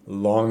 yeah.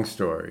 Long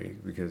story,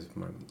 because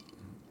my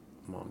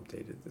mom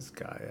dated this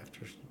guy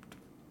after she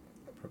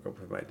broke up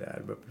with my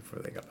dad, but before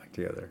they got back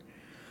together,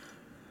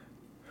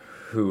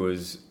 who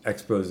was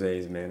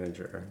Exposé's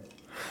manager.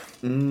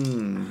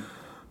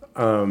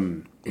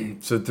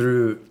 So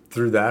through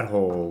that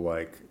whole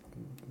like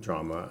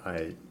drama,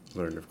 I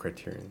learned of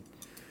Criterion,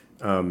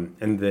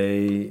 and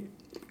they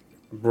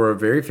were a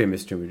very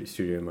famous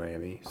studio in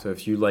Miami. So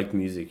if you liked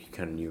music, you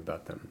kind of knew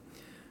about them.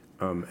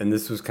 And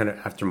this was kind of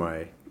after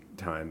my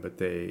time, but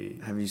they...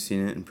 Have you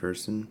seen it in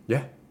person?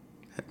 Yeah.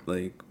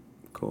 Like,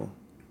 cool.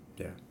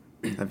 Yeah.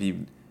 Have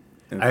you...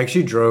 I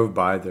actually drove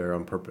by there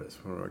on purpose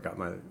when I got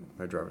my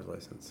driver's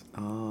license.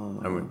 Oh.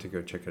 I went to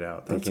go check it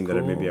out, That's thinking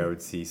that maybe cool. I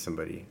would see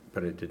somebody,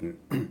 but I didn't.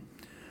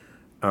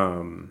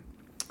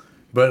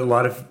 But a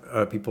lot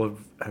of people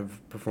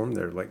have performed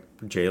there, like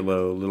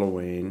J-Lo, Lil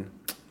Wayne,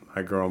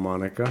 my girl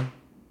Monica,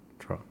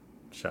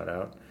 shout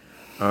out,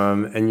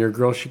 and your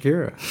girl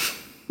Shakira.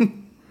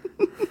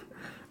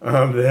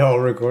 They all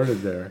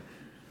recorded there.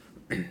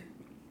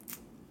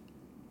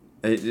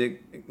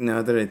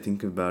 Now that I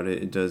think about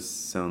it, it does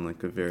sound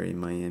like a very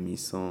Miami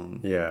song.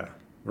 Yeah.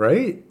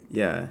 Right?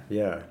 Yeah.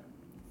 Yeah.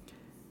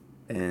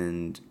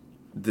 And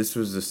this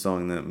was the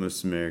song that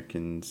most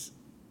Americans,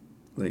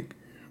 like,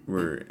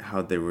 were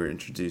how they were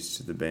introduced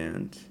to the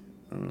band.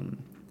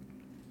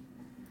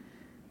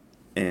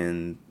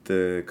 And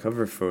the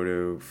cover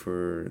photo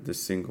for the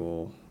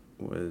single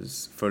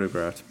was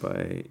photographed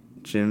by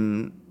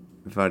Jim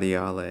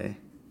Variale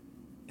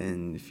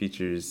and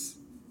features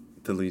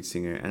the lead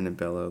singer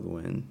Annabella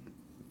Lwin,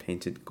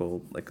 painted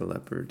gold like a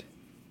leopard,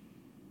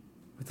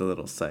 with a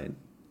little side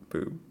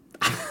boob.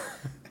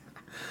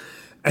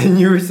 And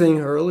you were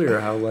saying earlier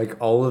how like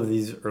all of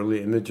these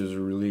early images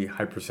were really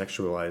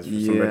hypersexualized for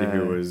somebody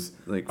who was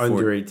like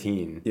under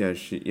 18. Yeah,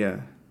 she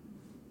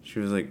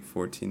was like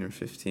 14 or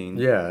 15.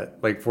 Yeah,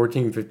 like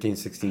 14, 15,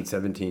 16,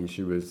 17,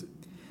 she was,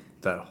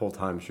 that whole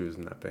time she was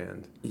in that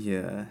band.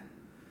 Yeah.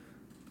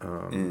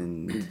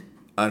 And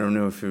I don't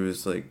know if it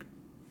was like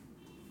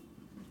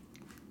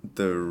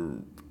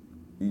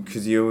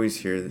because you always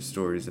hear the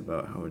stories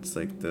about how it's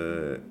like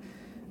the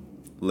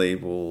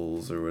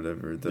labels or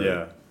whatever,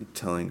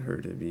 telling her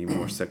to be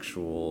more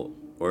sexual,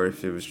 or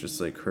if it was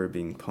just like her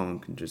being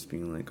punk and just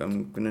being like,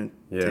 I'm gonna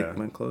take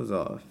my clothes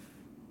off.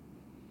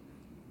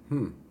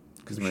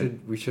 Because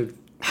we should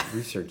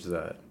research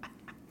that.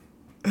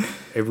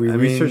 If we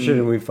research it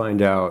and we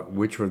find out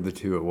which of the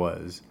two it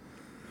was,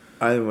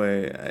 either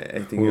way,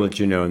 I think we'll let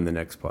you know in the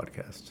next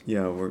podcast.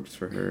 Yeah, it works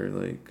for her.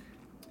 Like,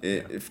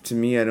 if to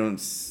me, I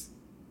don't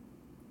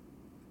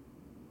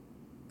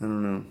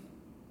know.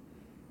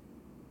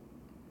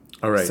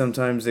 All right.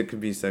 Sometimes it could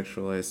be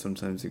sexualized.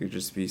 Sometimes it could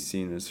just be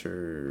seen as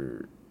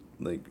her,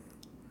 like,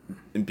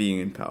 being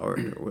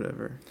empowered or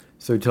whatever.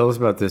 So tell us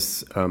about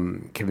this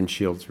Kevin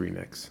Shields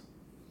remix.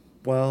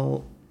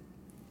 Well,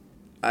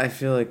 I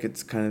feel like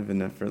it's kind of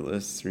an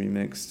effortless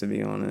remix, to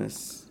be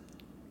honest.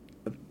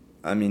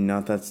 I mean,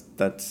 not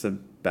that's a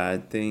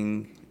bad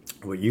thing.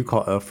 What you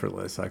call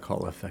effortless, I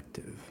call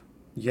effective.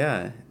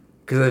 Yeah.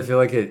 Because I feel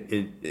like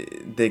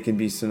they can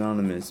be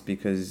synonymous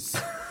because...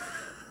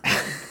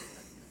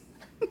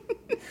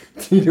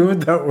 Do you know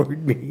what that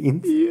word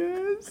means?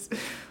 Yes.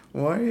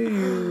 Why are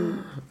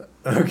you...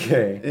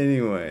 Okay.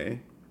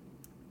 Anyway,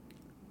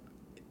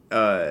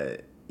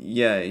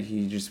 yeah,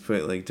 he just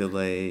put like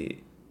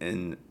delay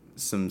and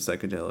some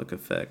psychedelic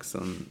effects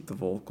on the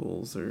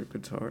vocals or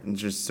guitar and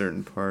just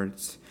certain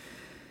parts.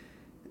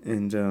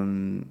 And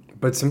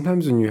But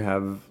sometimes when you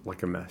have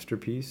like a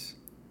masterpiece,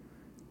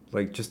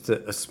 like just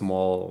a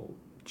small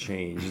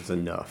change is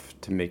enough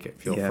to make it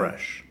feel Yeah.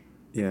 fresh.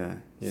 yeah,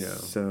 You know.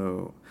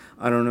 So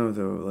I don't know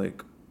though,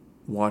 like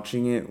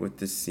watching it with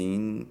the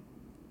scene.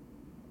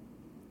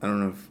 I don't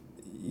know if,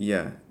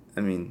 yeah, I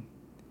mean,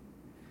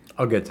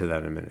 I'll get to that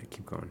in a minute.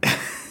 Keep going.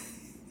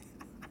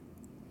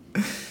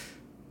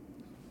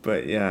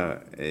 but yeah,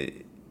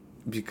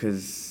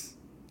 because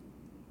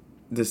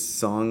this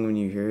song, when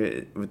you hear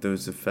it with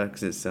those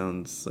effects, it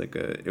sounds like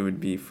it would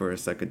be for a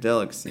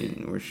psychedelic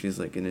scene where she's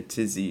like in a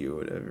tizzy or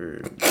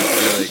whatever,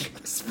 or like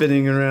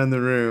spinning around the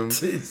room,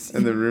 Tizzy.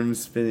 and the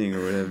room's spinning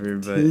or whatever.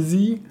 But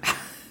Tizzy?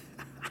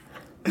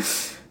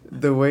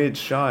 the way it's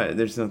shot,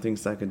 there's nothing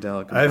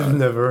psychedelic about I've it.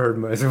 never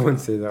heard someone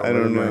say that I word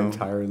don't in know. my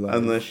entire life.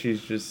 Unless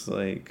she's just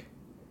like,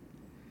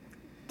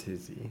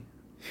 Tizzy.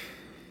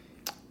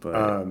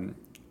 but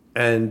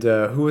And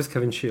who was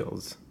Kevin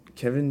Shields?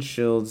 Kevin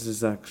Shields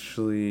is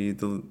actually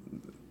the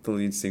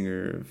lead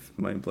singer of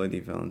My Bloody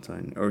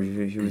Valentine, or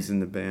he was in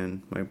the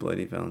band My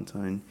Bloody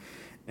Valentine,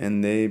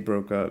 and they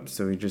broke up,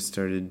 so he just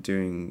started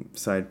doing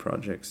side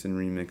projects and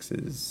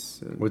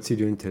remixes. What's he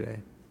doing today?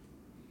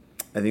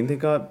 I think they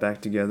got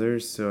back together,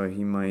 so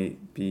he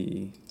might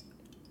be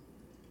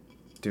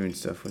doing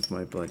stuff with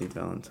My Bloody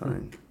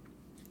Valentine,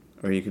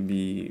 or he could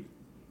be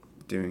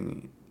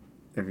doing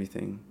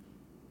everything.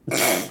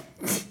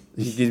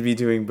 He could be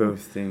doing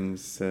both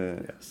things.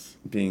 Yes.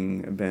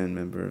 Being a band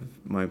member of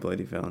My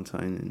Bloody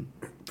Valentine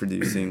and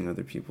producing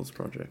other people's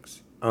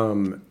projects.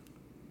 And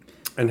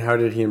how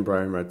did he and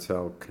Brian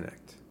Retzell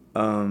connect?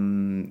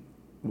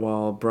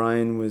 While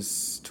Brian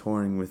was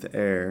touring with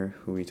Air,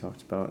 who we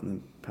talked about in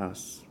the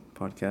past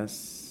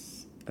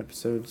podcast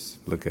episodes,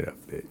 Look it up,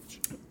 bitch.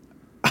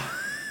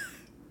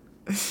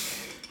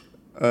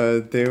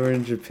 they were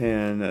in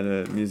Japan at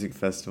a music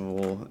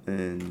festival,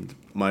 and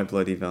My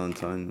Bloody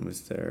Valentine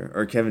was there.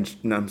 Or Kevin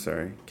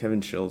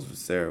Shields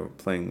was there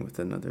playing with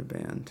another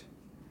band.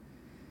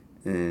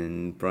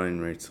 And Brian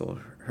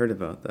Reitzel heard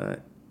about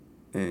that,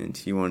 and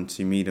he wanted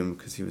to meet him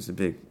because he was a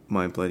big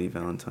My Bloody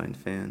Valentine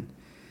fan.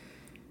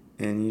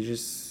 And he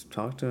just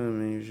talked to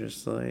him, and he was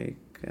just like,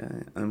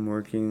 I'm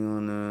working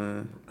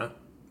on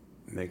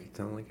Make it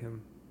sound like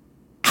him.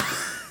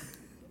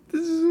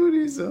 This is what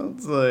he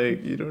sounds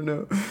like. You don't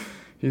know.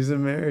 He's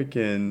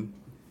American.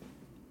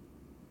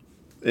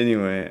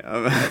 Anyway,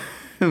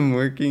 I'm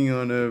working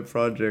on a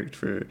project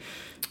for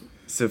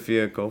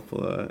Sofia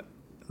Coppola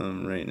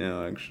right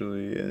now,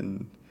 actually,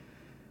 and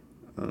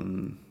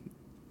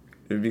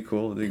it'd be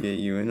cool to get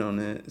you in on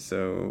it.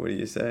 So what do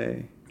you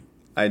say?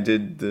 I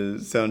did the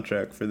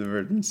soundtrack for the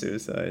Virgin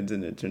Suicides,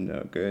 and it turned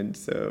out good,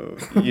 so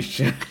you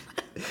should.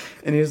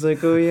 And he was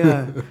like, oh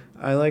yeah,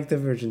 I like the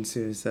Virgin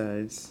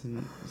Suicides,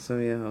 so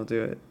yeah, I'll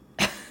do it.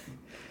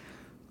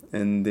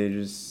 And they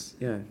just,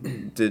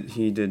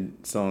 he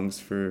did songs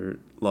for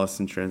Lost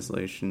in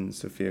Translation,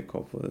 Sofia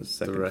Coppola's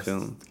second The rest,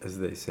 film. as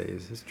they say,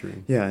 is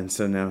history. Yeah, and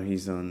so now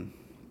he's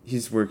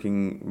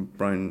working with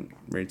Brian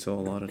Reitzel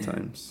a lot of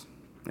times,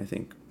 I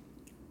think.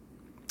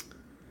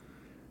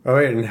 All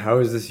right, and how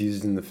is this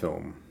used in the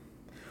film?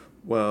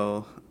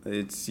 Well,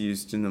 it's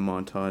used in the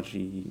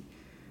montage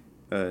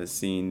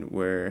scene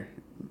where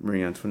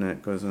Marie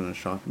Antoinette goes on a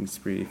shopping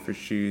spree for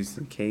shoes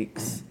and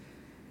cakes.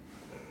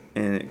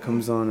 And it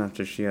comes on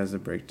after she has a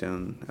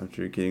breakdown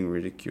after getting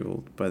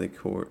ridiculed by the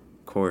court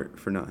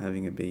for not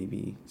having a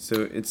baby.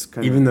 So it's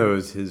kind Even of though it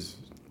was his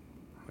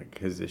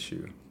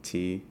issue.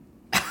 tea.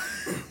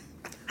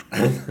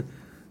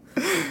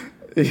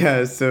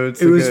 Yeah, so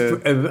it's It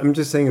like was. I'm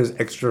just saying it was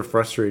extra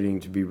frustrating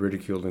to be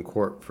ridiculed in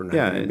court for not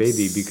having a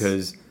baby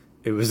because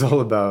it was all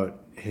about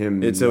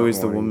him. it's not always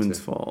the wanting woman's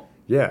to- fault.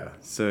 Yeah.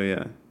 So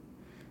yeah,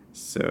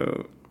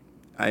 so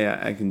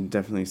I can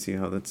definitely see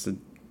how that's a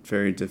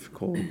very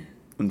difficult,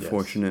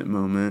 unfortunate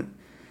moment.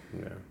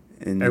 Yeah.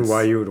 And And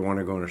why you would want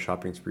to go on a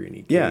shopping spree and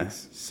eat yeah,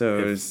 cakes. so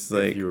if, it was if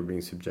like you were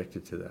being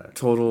subjected to that.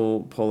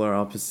 total polar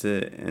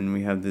opposite, and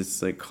we have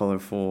this like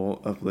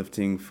colorful,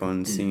 uplifting,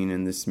 fun scene,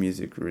 and this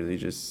music really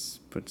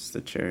just puts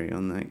the cherry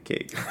on that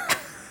cake.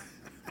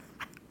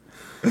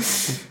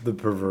 The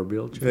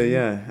proverbial. But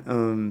yeah,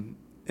 and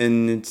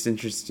it's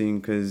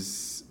interesting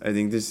because I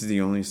think this is the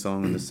only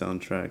song on the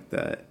soundtrack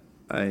that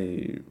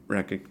I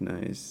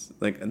recognize,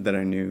 like that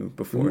I knew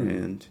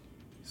beforehand.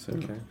 So,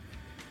 Okay.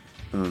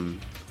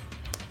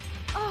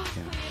 Oh,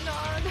 Yeah.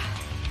 Bernard.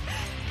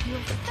 You're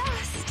the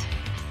best.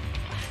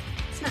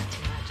 It's not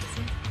too much, is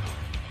it?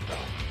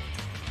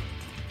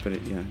 but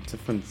it's a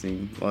fun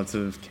scene. Lots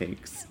of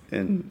cakes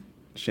and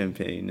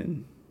champagne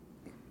and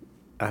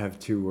I have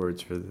 2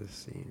 words for this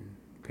scene: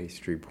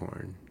 pastry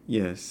porn.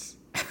 yes.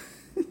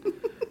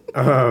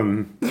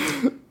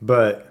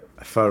 But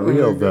for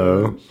real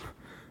though,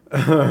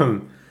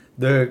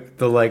 the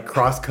like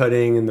cross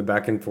cutting and the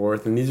back and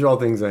forth, and these are all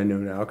things I know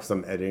now because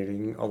I'm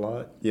editing a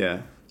lot.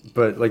 Yeah.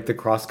 But like the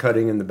cross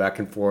cutting and the back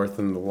and forth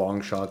and the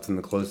long shots and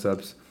the close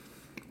ups,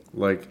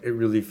 like it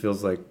really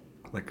feels like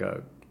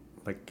a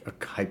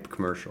hype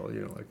commercial,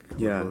 you know, like a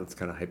commercial Yeah. that's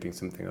kind of hyping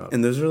something up.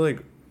 And those are like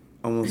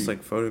almost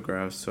like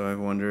photographs, so I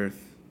wonder if.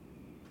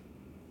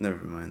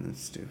 Never mind,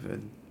 that's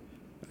stupid.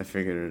 I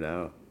figured it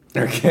out.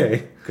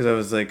 Okay. Because I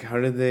was like, how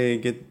did they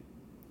get.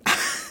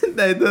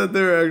 I thought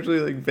they were actually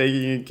like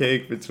baking a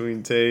cake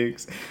between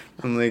takes.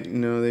 I'm like,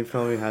 no, they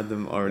probably had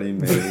them already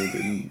made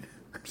and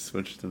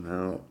switched them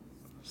out.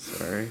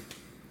 Sorry.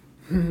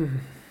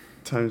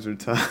 Times were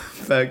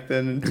tough back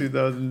then in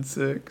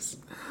 2006.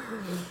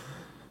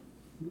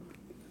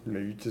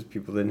 Maybe just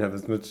people didn't have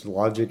as much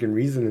logic and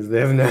reason as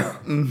they have now.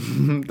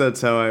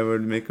 That's how I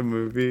would make a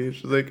movie.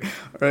 She's like,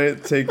 all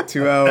right, take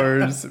 2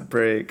 hours,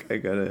 break. I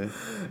gotta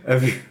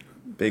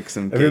bake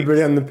some cakes.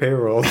 Everybody on the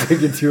payroll,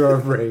 take a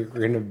 2-hour break. We're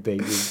going to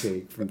bake a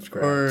cake from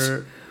scratch.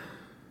 Or,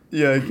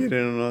 yeah, get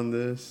in on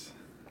this.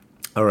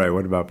 All right,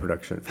 what about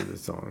production for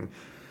this song?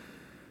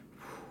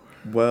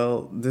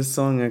 Well, this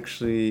song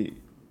actually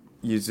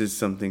uses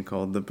something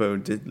called the Bo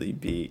Diddley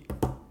beat.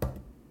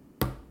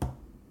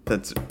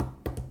 That's...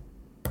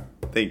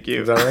 Thank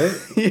you. Is that right?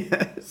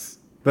 Yes.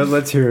 But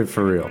let's hear it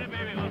for real. There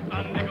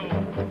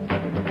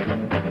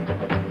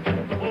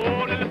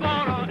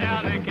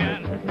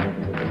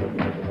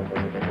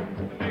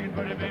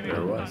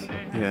it was.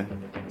 Yeah.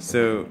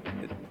 So,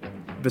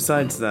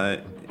 besides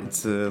that,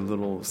 it's a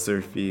little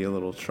surfy, a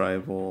little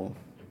tribal.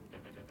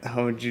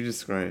 How would you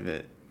describe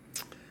it?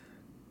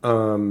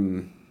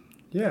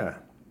 Yeah,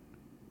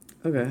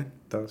 Okay.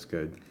 that was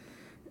good.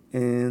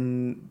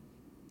 And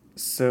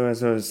so,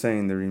 as I was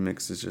saying, the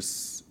remix is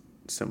just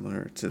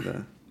similar to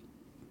the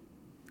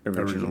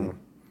original.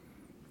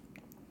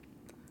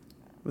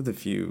 With a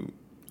few...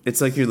 It's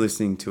like you're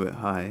listening to it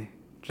high.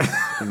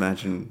 Just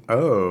imagine...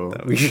 Oh,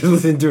 we should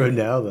listen to it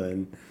now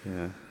then.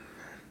 Yeah.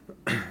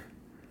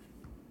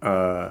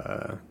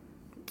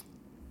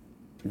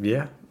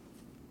 Yeah.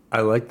 I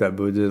like that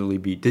Bo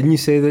Diddley beat. Didn't you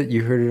say that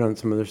you heard it on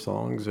some other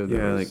songs? Or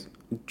Yeah, like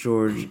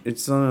George...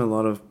 It's on a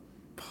lot of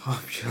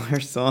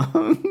popular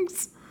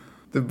songs.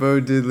 The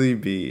Bo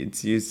Diddley beat.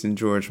 It's used in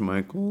George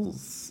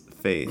Michael's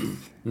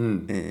Faith.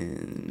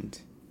 And...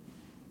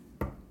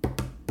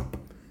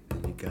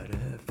 you gotta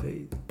have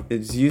faith.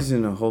 It's used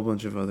in a whole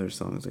bunch of other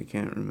songs. I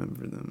can't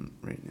remember them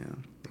right now.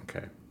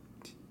 Okay.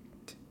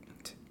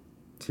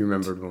 You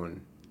remembered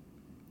one.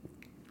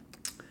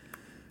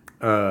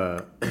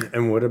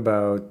 And what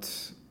about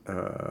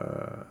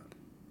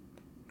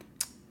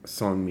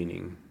song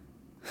meaning?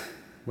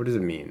 What does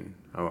it mean?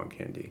 I want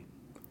candy.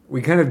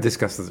 We kind of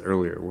discussed this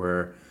earlier,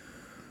 where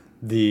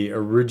the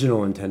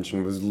original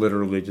intention was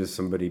literally just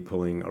somebody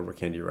pulling a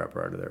candy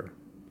wrapper out of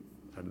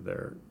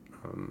their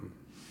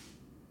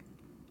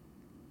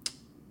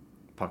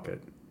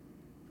pocket.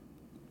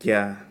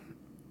 Yeah.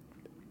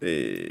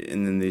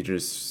 And then they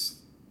just,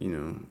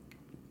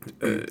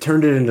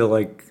 Turned it into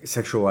like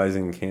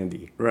sexualizing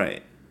candy.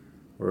 Right.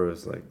 Where it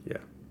was like, yeah.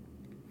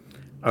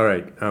 All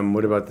right.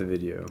 What about the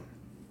video?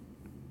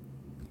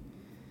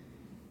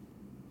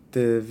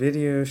 The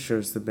video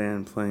shows the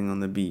band playing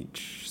on the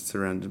beach,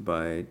 surrounded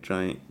by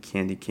giant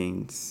candy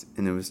canes,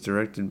 and it was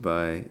directed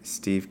by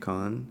Steve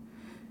Kahn.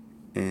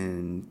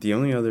 And the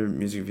only other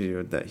music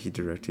video that he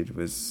directed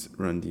was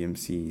Run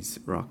DMC's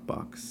Rock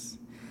Box.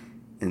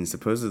 And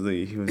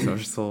supposedly he was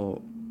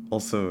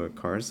also a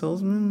car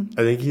salesman.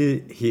 I think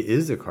he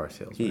is a car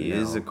salesman. He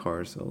now. is a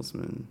car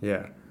salesman.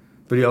 Yeah,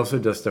 but he also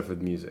does stuff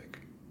with music.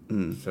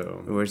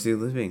 So Where's he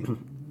living?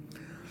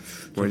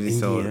 Where does he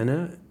sell it?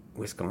 Indiana,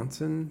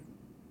 Wisconsin,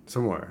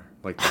 somewhere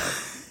like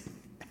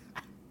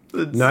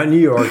that. Not New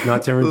York,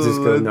 not San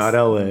Francisco, not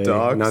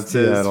LA, not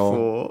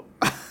Seattle.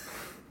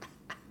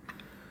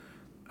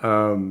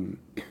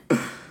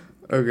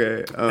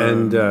 Okay.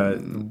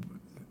 And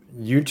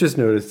you just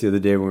noticed the other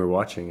day when we were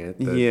watching it.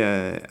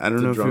 Yeah, I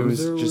don't know if it was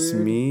just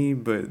weird. me,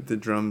 but the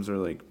drums are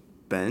like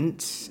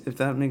bent, if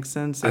that makes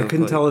sense. I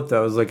couldn't tell if that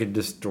was like a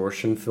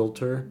distortion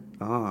filter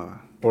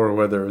or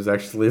whether it was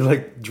actually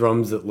like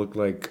drums that look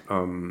like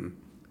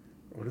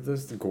what are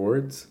those, the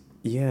gourds?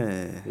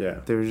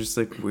 Yeah. They were just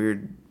like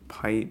weird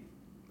pipe.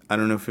 I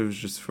don't know if it was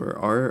just for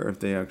art or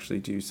if they actually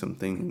do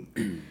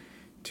something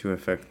to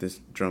affect this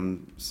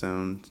drum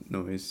sound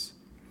noise.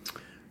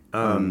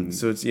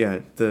 So it's,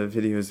 the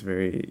video is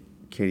very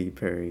Katy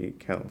Perry,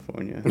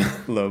 California.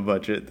 Low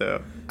budget,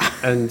 though.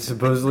 And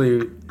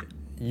supposedly,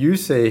 you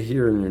say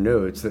here in your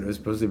notes that it was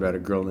supposedly about a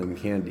girl named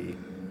Candy.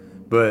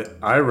 But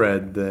I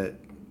read that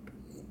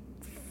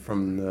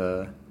from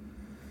the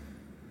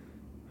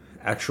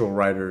actual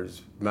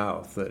writer's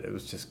mouth that it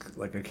was just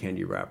like a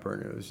candy wrapper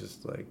and it was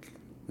just like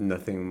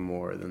nothing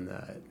more than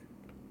that.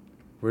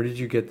 Where did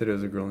you get that it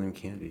was a girl named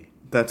Candy?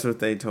 That's what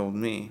they told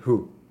me.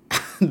 Who?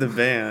 The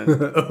band.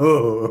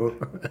 Oh.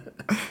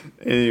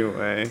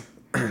 Anyway.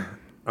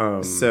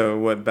 So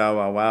what Bow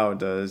Wow Wow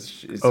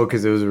does is... Oh,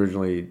 because it was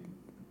originally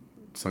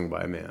sung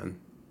by a man.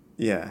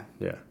 Yeah.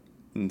 Yeah.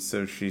 And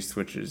so she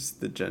switches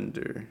the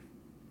gender,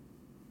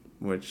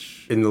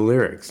 which... In the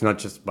lyrics, not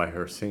just by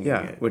her singing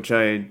it. Which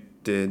I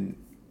did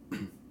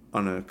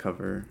on a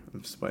cover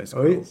of Spice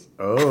Oh, Girls.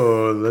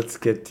 let's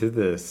get to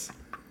this.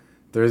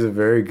 There's a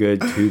very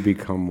good Two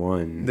Become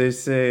One They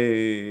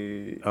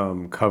say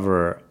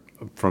cover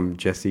from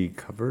Jesse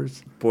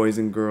Covers. boys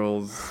and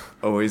girls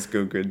always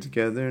go good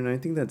together, and I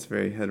think that's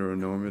very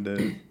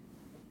heteronormative.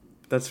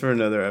 That's for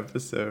another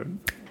episode.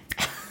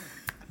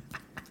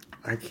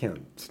 I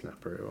can't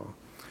snap very well.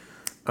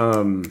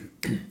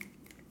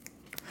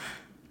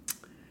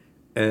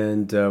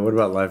 And what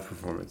about live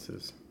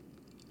performances?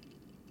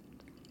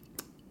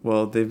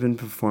 Well, they've been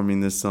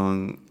performing this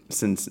song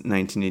since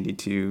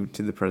 1982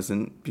 to the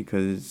present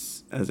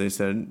because, as I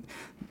said,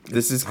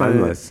 this is kind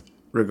Timeless. of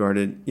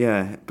regarded,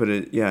 and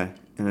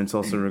it's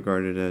also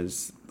regarded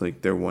as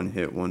like their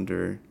one-hit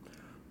wonder,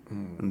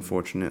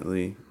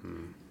 unfortunately.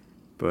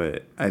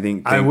 But I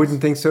think I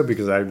wouldn't think so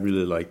because I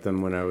really liked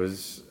them when I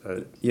was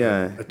a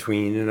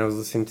tween and I was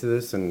listening to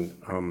this, and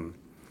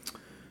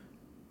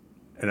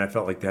I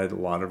felt like they had a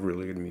lot of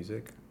really good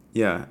music.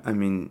 Yeah, I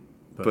mean,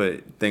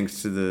 but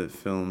thanks to the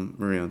film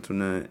Marie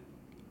Antoinette,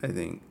 I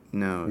think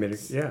now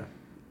it's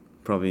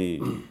probably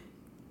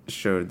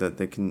showed that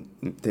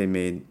they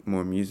made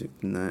more music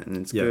than that, and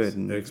it's good.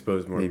 And it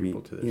exposed more people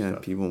to this stuff. Yeah,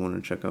 people want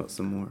to check out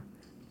some more.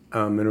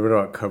 And what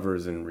about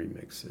covers and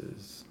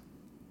remixes?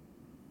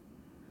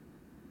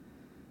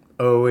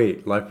 Oh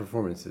wait, live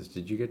performances.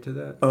 Did you get to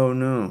that? Oh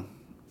no.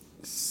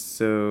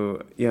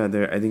 So yeah,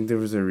 I think there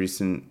was a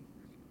recent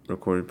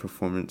recorded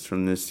performance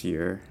from this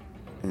year,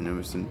 and it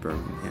was in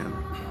Birmingham.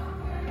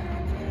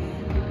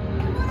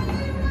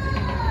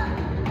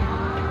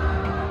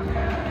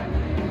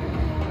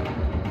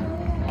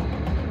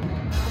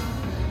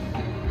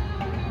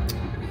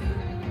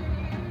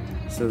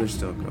 So they're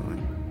still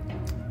going.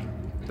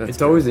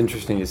 It's always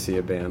interesting to see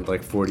a band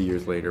like 40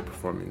 years later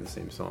performing the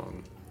same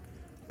song.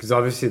 Because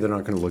obviously they're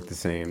not going to look the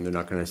same. They're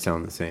not going to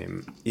sound the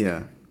same.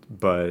 Yeah.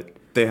 But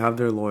they have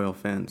their loyal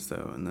fans,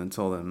 though, and that's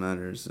all that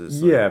matters.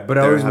 Is but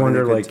I always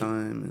wonder, like,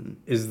 time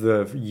is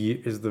the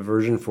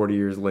version 40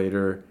 years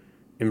later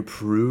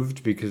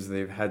improved because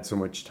they've had so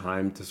much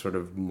time to sort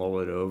of mull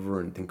it over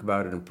and think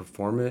about it and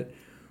perform it?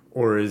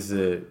 Or is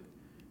it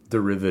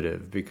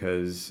derivative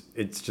because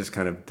it's just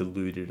kind of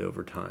diluted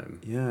over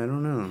time? Yeah, I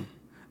don't know.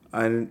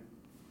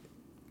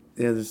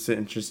 There's an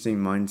interesting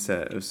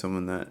mindset of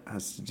someone that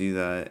has to do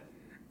that.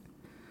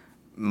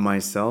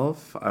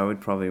 Myself, I would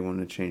probably want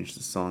to change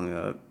the song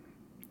up,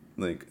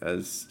 like,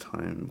 as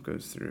time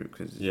goes through,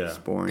 because it's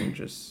boring.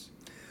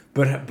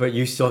 But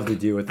you still have to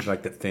deal with the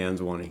fact that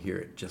fans want to hear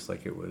it just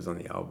like it was on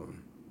the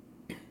album.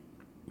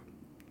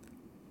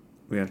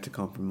 We have to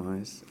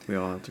compromise. We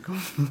all have to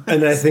compromise.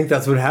 And I think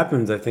that's what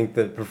happens. I think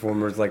that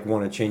performers like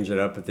want to change it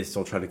up, but they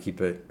still try to keep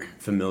it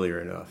familiar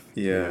enough.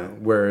 Yeah. You know?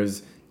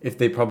 Whereas if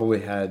they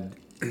probably had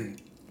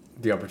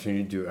the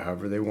opportunity to do it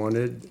however they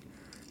wanted,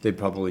 they'd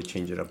probably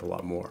change it up a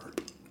lot more.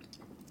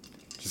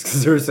 Just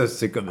because they were so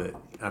sick of it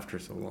after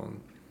so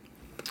long.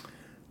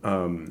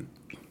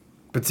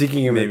 But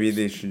speaking of maybe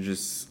they should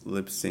just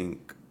lip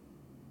sync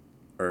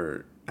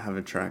or have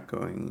a track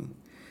going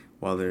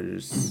while they're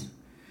just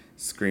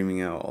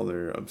screaming out all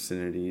their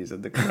obscenities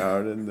at the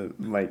crowd and the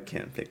mic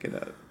can't pick it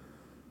up.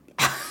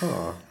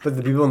 Oh, but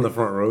the people in the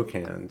front row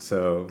can,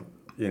 so,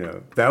 you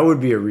know, that would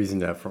be a reason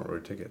to have front row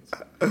tickets.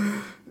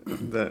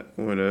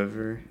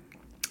 Whatever.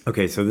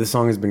 Okay, so this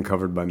song has been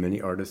covered by many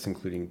artists,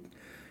 including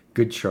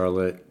Good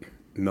Charlotte,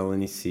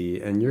 Melanie C.,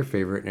 and your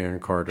favorite,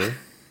 Aaron Carter,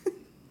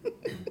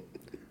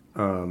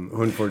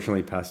 who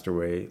unfortunately passed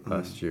away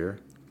last year.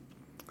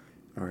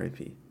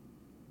 R.I.P.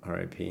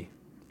 R.I.P.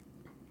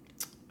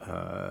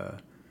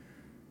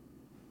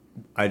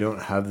 I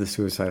don't have the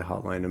suicide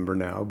hotline number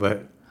now,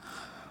 but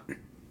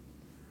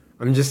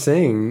I'm just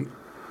saying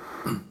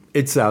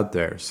it's out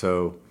there,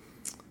 so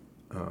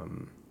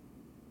I'm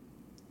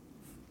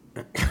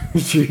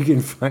sure you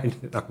can find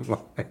it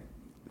online.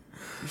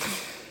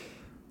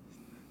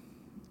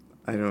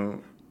 I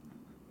don't...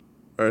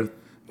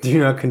 Do you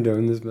not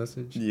condone this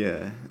message?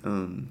 Yeah.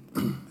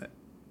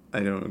 I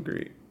don't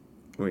agree.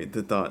 Wait,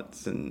 the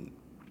thoughts and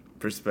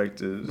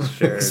perspectives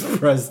shared.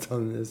 Expressed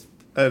on this.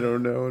 I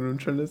don't know what I'm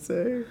trying to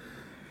say.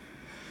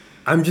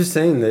 I'm just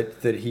saying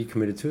that he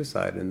committed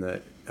suicide and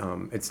that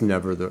it's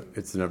never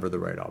the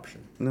right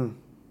option. No.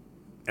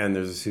 And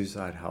there's a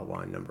suicide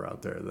hotline number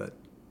out there that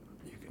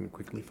you can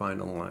quickly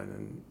find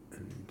online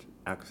and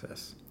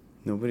access.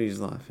 Nobody's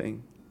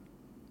laughing.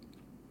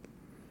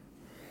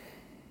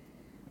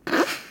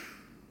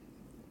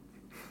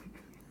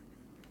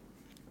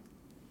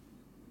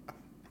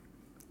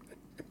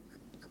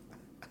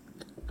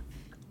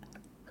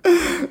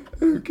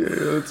 Okay,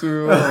 let's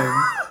move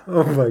on.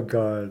 Oh my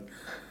god.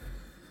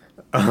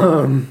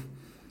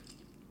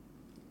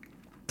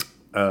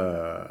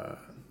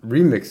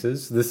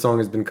 Remixes. This song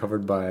has been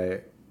covered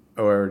by...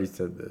 Oh, I already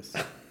said this.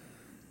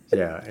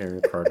 Yeah,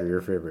 Aaron Carter,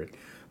 your favorite.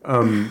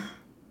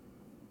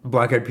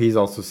 Black Eyed Peas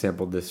also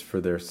sampled this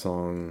for their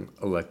song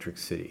Electric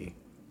City,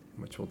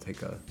 which we'll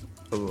take a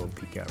little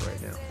peek at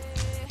right now.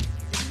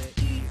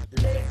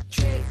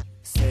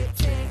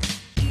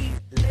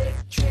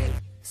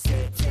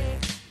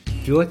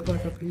 Do you like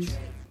Black Eyed Peas?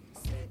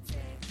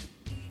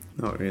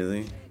 Not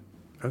really.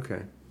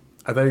 Okay.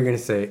 I thought you were going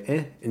to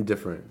say,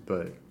 indifferent,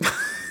 but...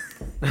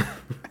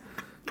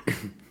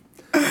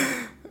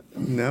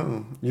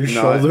 No. Your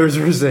shoulders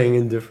were saying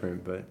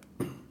indifferent, but...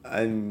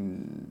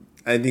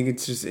 I think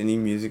it's just any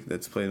music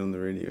that's played on the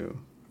radio.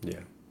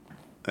 Yeah.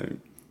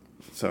 I'm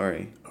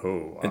sorry. Oh,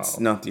 wow. It's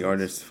not the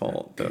artist's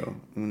fault, though.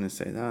 I'm going to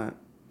say that.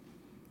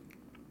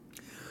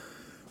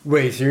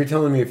 Wait, so you're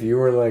telling me if you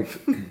were,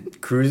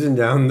 like, cruising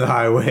down the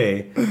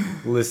highway,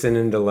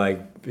 listening to,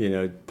 like, you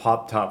know,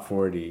 pop top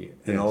 40,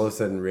 and all of a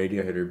sudden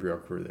Radiohead or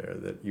Bjork were there,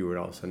 that you would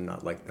all of a sudden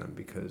not like them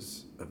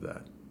because of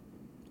that?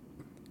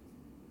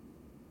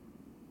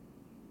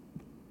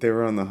 They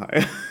were on the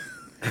highway.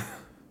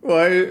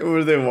 Why?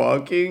 Were they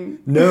walking?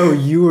 No,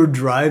 you were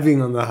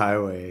driving on the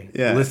highway,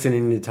 Yeah.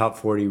 listening to top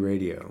 40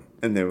 radio.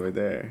 And they were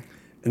there.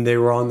 And they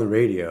were on the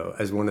radio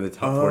as one of the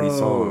top 40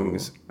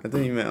 songs. I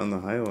thought you meant on the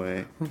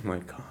highway. Oh my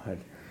god.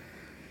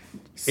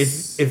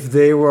 If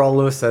they were all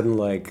of a sudden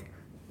like,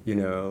 you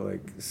know,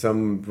 like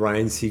some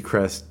Ryan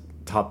Seacrest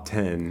top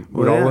 10,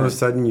 would all of a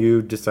sudden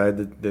you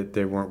decide that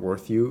they weren't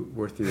worth your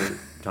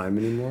time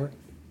anymore?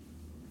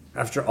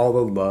 After all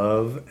the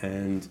love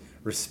and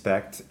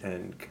respect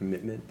and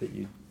commitment that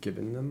you'd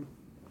given them?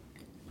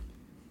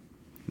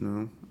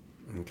 No.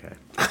 Okay.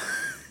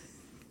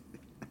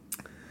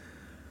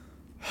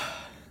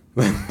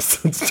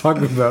 Let's talk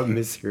about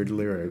misheard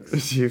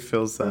lyrics. Do you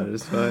feel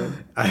satisfied?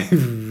 I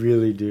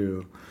really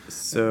do.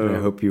 So And I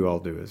hope you all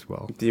do as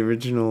well. the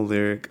original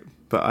lyric,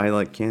 "But I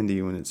like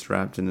candy when it's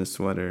wrapped in a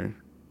sweater,"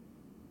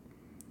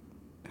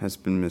 has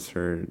been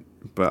misheard.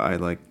 "But I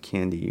like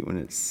candy when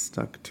it's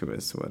stuck to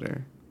a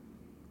sweater."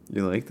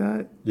 You like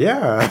that?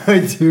 Yeah, I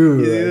do.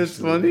 You think that's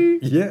funny?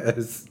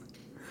 Yes.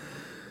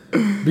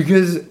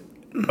 Because,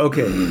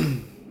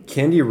 okay,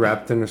 candy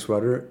wrapped in a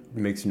sweater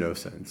makes no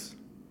sense.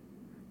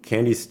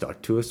 Candy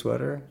stuck to a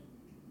sweater?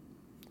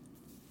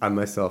 I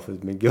myself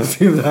have been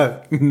guilty of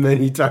that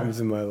many times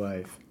in my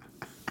life.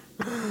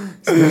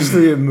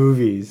 Especially in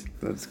movies.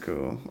 That's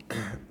cool.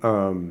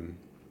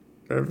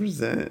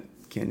 Represent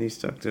candy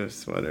stuck to a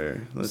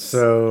sweater. Let's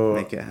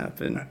make it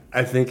happen.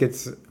 I think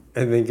it's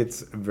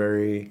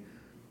very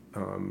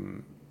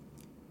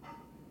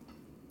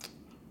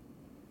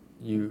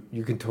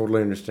you can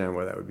totally understand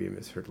why that would be a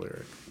misheard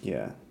lyric.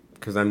 Yeah.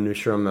 Because I'm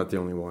sure I'm not the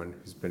only one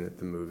who's been at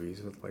the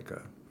movies with like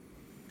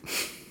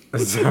a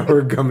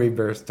sour gummy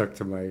bear stuck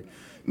to my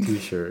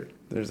t-shirt.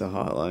 There's a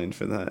hotline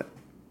for that.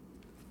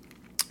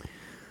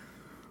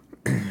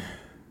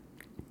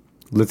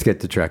 Let's get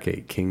to track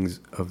 8, Kings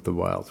of the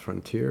Wild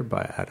Frontier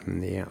by Adam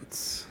and the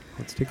Ants.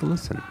 Let's take a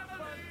listen.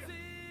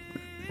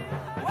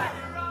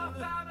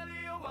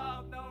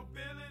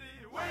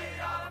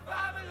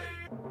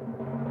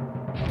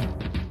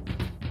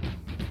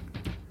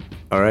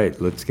 All right,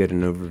 let's get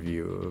an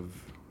overview of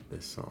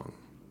this song.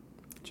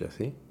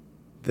 Jesse?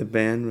 The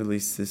band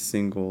released this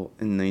single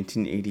in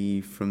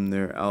 1980 from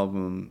their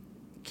album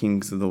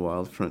Kings of the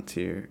Wild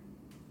Frontier,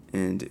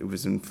 and it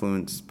was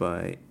influenced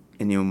by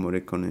Ennio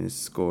Morricone's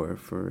score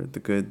for The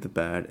Good, the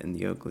Bad, and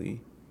the Ugly.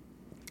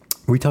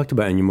 We talked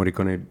about Ennio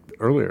Morricone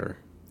earlier.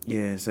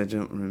 Yes, I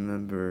don't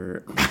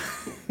remember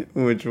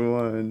which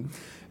one.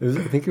 I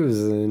think it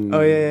was in...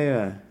 Oh,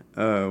 yeah.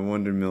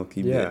 Wonder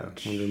Milky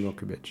Bitch. Yeah, Wonder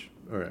Milky Bitch.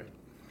 All right.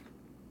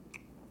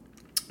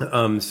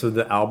 So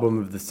the album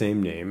of the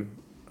same name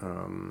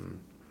from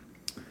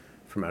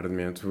Adam and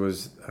the Ants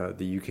was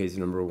the UK's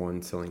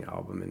 #1 selling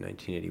album in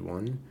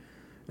 1981.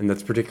 And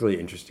that's particularly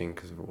interesting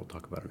because we'll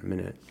talk about it in a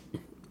minute.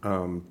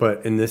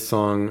 But in this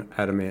song,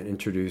 Adam Ant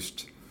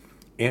introduced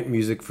ant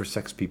music for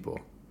sex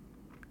people.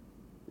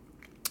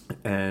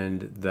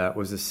 And that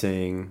was a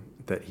saying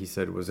that he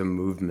said was a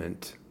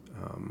movement,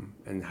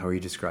 and how he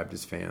described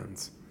his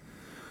fans.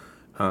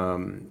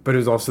 But it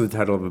was also the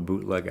title of a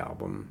bootleg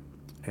album.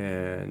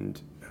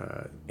 And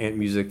ant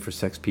music for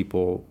sex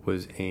people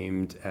was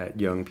aimed at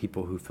young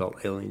people who felt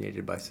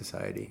alienated by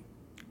society.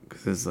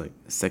 Because it's like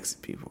sexy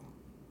people.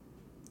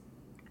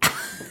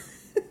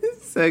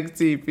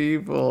 Sexy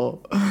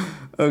people.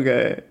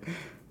 Okay.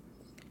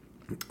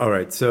 All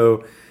right.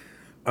 So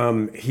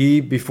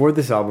before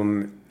this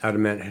album,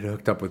 Adam Ant had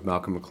hooked up with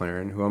Malcolm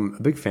McLaren, who I'm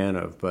a big fan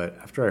of. But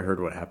after I heard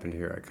what happened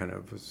here, I kind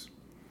of was,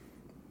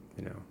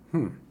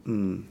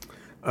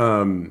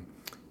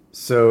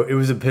 So it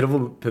was a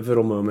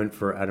pivotal moment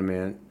for Adam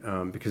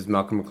Ant because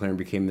Malcolm McLaren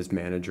became his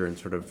manager and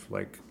sort of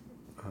like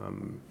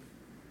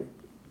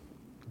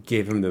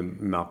gave him the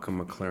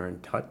Malcolm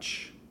McLaren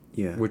touch,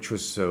 which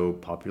was so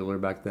popular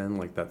back then,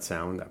 like that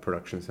sound, that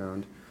production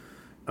sound.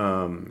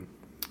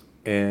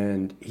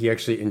 And he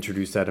actually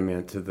introduced Adam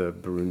Ant to the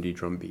Burundi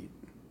drum beat.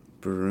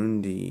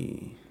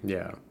 Burundi.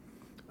 Yeah.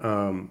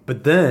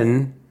 But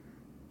then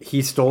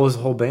he stole his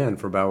whole band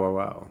for Bow Wow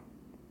Wow.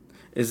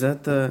 Is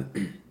that the...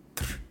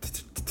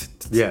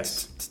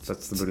 Yes,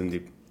 that's the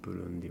Burundi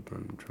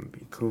drum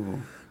beat. Cool.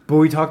 But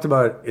we talked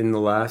about in the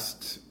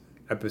last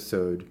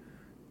episode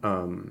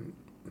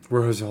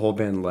where his whole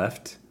band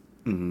left.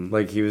 Mm-hmm.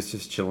 Like he was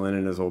just chilling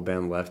and his whole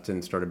band left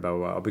and started Bow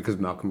Wow because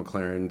Malcolm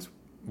McLaren's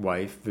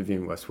wife,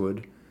 Vivienne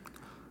Westwood,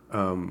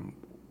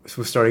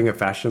 was starting a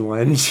fashion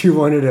line, and she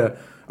wanted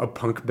a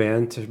punk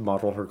band to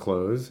model her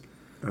clothes.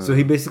 So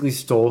he basically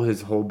stole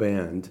his whole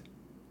band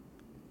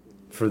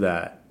for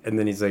that. And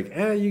then he's like,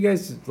 you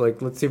guys,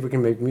 like, let's see if we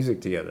can make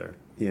music together.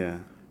 Yeah.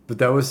 But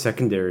that was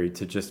secondary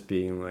to just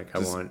being like,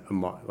 Just- I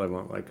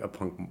want like a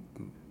punk,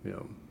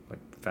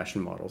 like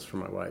fashion models for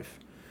my wife.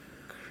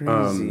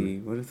 Crazy.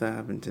 What if that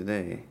happened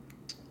today?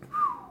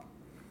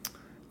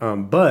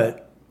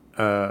 But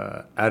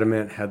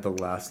Adamant had the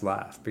last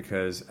laugh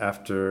because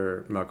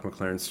after Malcolm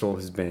McLaren stole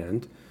his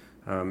band,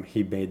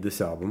 he made this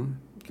album,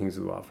 Kings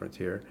of the Wild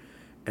Frontier,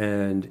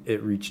 and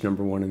it reached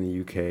number 1 in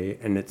the UK,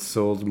 and it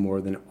sold more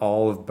than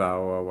all of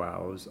Bow Wow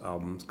Wow's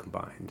albums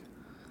combined.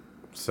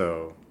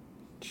 So,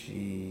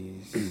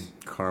 Jeez.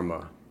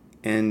 karma.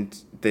 And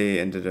they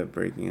ended up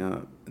breaking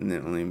up, and they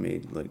only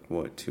made, like,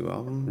 what, 2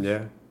 albums?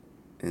 Yeah.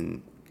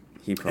 And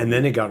he probably... And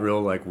then it got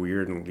real like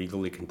weird and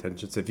legally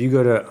contentious. If you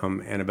go to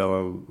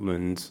Annabella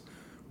Lynn's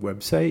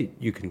website,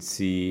 you can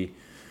see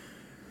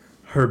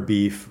her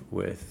beef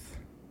with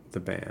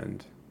the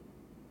band.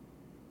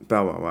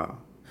 Bow Wow Wow.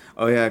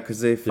 Oh, yeah,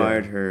 because they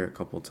fired her a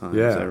couple times.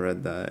 Yeah. I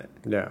read that.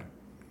 Yeah.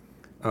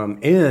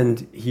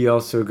 And he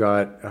also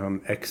got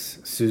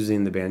ex-Susie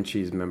and the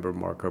Banshees member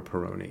Marco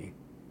Peroni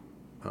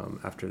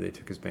after they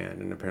took his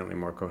band. And apparently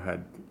Marco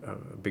had a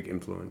big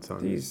influence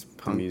on These the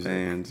punk music.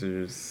 bands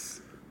are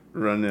just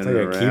running It's like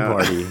around.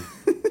 a key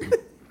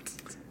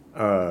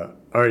party.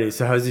 Alrighty,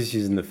 so how's this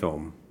used in the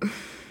film?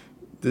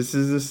 This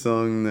is a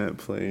song that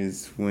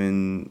plays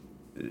when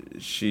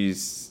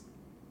she's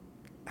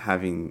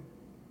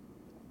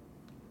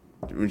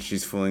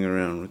fooling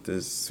around with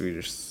this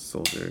Swedish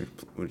soldier,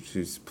 which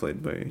is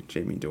played by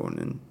Jamie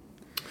Dornan.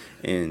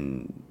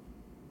 And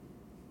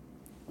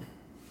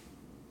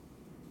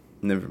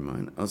never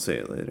mind, I'll say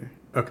it later.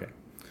 Okay.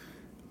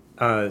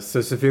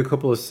 So Sophia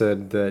Coppola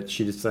said that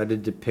she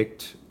decided to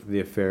depict the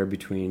affair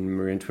between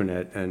Marie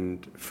Antoinette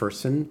and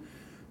Fersen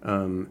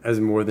as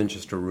more than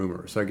just a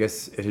rumor. So I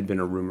guess it had been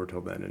a rumor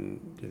till then,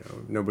 and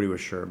nobody was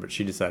sure. But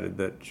she decided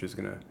that she was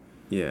gonna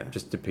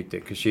just depict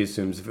it because she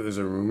assumes if it was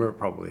a rumor, it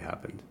probably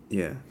happened.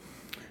 Yeah.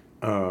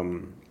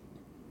 And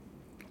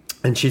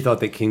she thought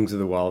that Kings of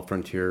the Wild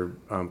Frontier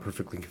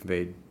perfectly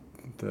conveyed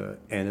the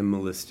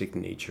animalistic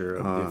nature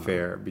of the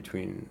affair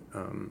between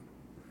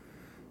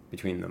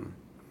them.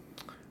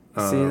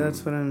 See,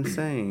 that's what I'm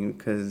saying,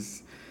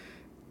 because...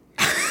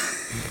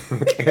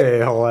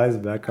 Okay, all eyes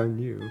back on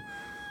you.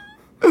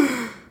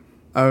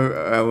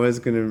 I was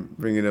going to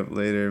bring it up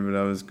later, but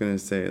I was going to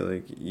say,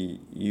 like,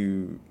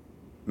 you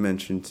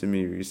mentioned to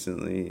me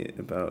recently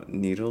about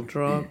needle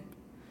drop,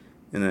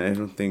 and I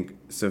don't think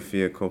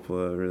Sofia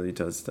Coppola really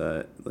does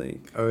that.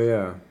 Like, Oh,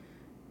 yeah.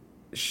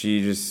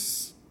 she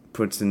just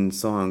puts in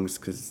songs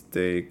because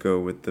they go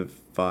with the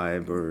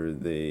vibe or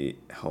they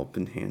help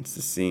enhance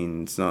the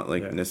scene. It's not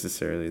like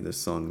necessarily the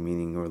song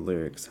meaning or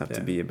lyrics have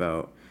to be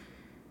about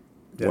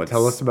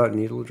Tell us about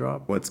Needle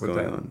Drop. what's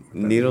going on.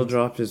 Needle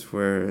drop is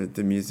where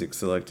the music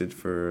selected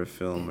for a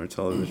film or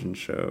television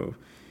show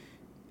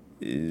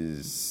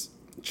is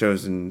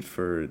chosen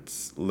for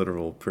its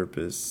literal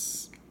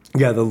purpose.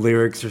 Yeah, the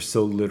lyrics are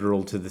so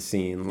literal to the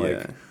scene. Like,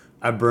 Yeah.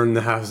 I burned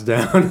the house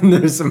down, and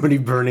there's somebody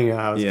burning a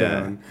house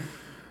down.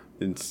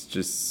 It's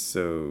just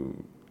so,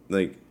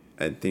 like,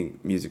 I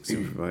think music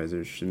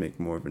supervisors should make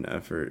more of an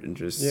effort and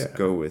just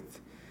go with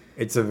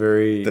It's a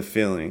very... the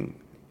feeling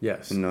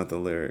Yes. and not the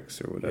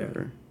lyrics or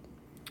whatever.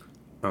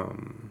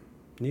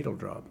 Needle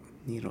Drop.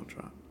 Needle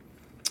drop.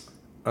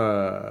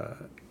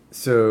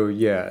 So,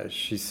 yeah,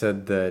 she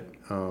said that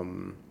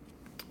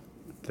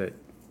that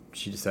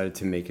she decided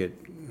to make it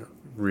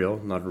real,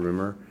 not a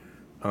rumor,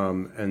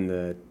 and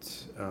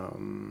that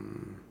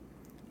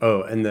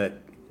and that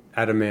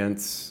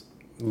Adamant's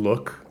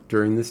look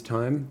during this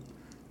time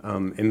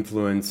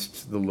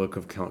influenced the look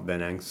of Count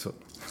Van Axel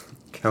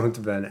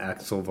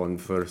von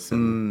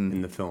Fersen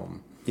in the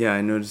film. Yeah,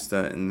 I noticed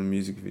that in the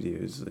music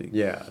videos. Like,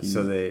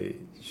 So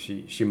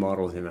she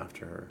modeled him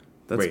after her.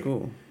 That's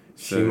cool.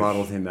 She So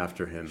modeled him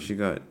after him. She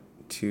got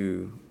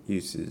 2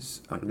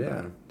 uses out of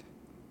that.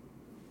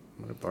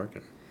 What a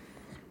bargain.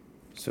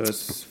 So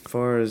as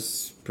far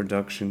as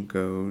production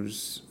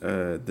goes,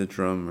 the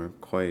drum are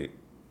quite,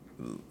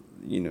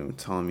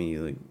 Tommy,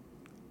 like...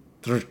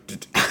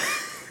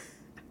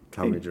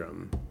 Tommy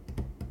drum.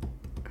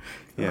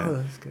 Yeah. Oh,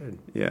 that's good.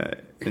 Yeah,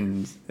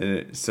 and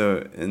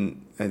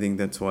I think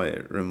that's why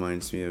it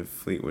reminds me of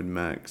Fleetwood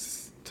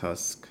Mac's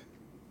Tusk.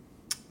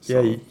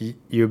 Yeah, song.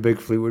 you a big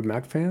Fleetwood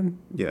Mac fan?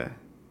 Yeah.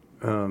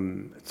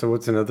 So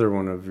what's another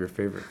one of your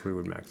favorite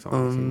Fleetwood Mac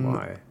songs and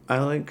why? I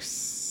like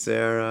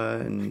Sarah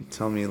and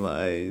Tell Me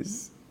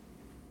Lies,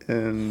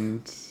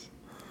 and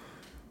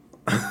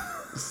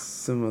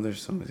some other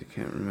songs I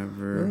can't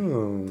remember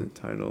the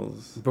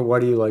titles. But why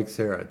do you like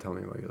Sarah? Tell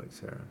me why you like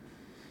Sarah.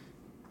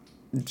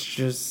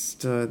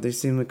 Just they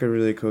seem like a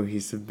really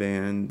cohesive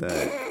band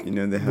that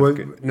they have. What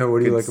good, do you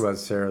good like about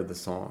Sarah the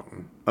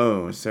song?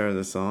 Oh, Sarah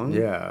the song?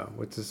 Yeah,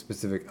 what's a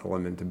specific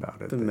element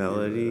about it? The that you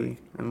melody. really like?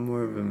 I'm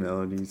more of a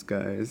melodies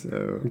guy,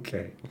 so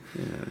Okay.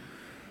 yeah.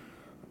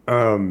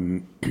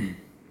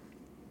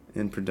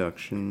 And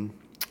production.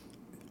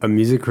 A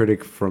music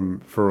critic for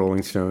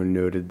Rolling Stone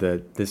noted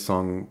that this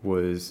song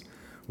was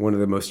one of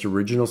the most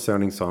original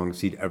sounding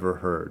songs he'd ever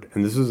heard,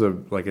 and this was a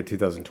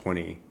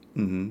 2020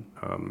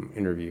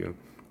 interview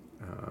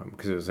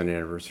because it was an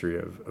anniversary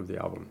of the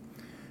album.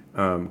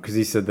 Because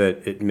he said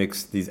that it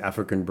mixed these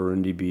African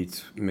Burundi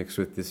beats mixed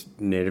with this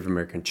Native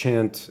American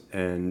chant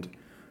and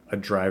a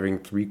driving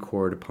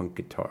 3-chord punk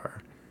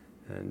guitar,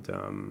 and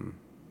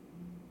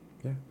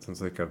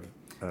sounds like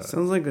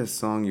Sounds like a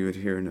song you would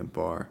hear in a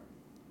bar.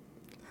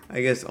 I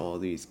guess all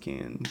these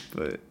can,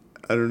 but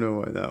I don't know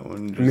why that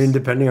one. I mean,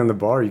 depending on the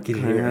bar, you can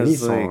hear any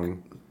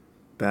song.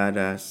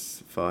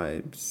 Badass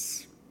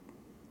vibes,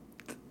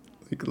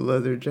 like a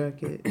leather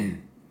jacket.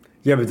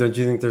 Yeah, but don't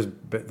you think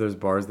there's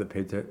bars that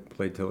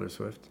play Taylor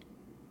Swift?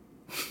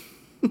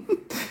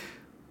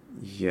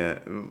 Yeah,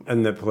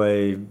 and that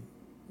play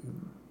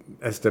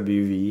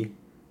SWV.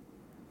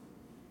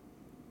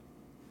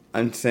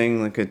 I'm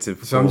saying like a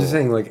typical. So I'm just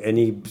saying like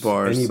any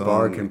bar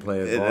can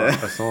play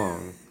a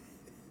song.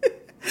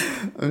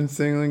 I'm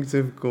saying like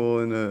typical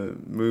in a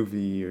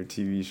movie or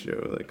TV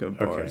show, like a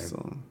bar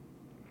song.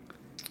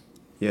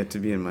 Yeah, to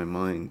be in my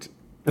mind.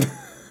 It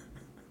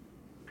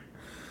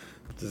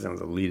just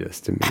sounds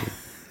elitist to me.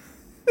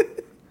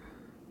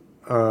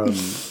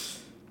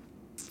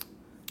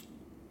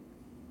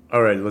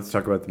 All right, let's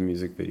talk about the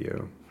music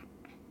video.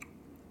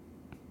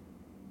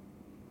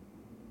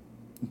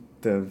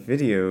 The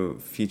video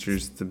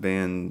features the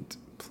band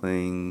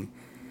playing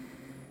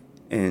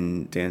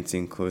and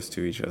dancing close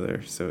to each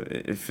other, so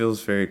it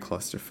feels very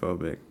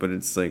claustrophobic. But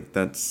it's like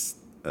that's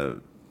a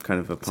kind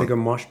of a punk. It's like a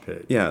mosh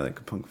pit. Yeah, like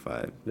a punk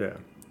vibe. Yeah.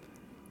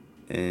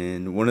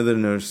 And one of the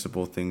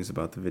noticeable things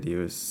about the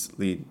video is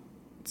lead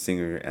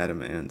singer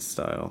Adam Ant's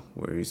style,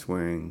 where he's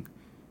wearing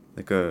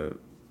like a,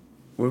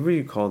 what would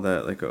you call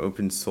that? Like an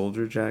open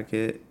soldier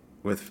jacket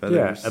with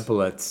feathers. Yeah,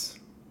 epaulets.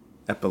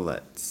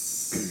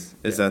 Epaulets.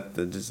 Is that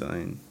the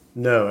design?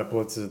 No,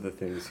 epaulets are the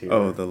things here.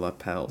 Oh, the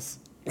lapels.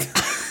 I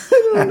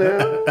don't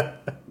know.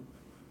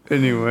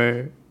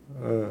 Anyway,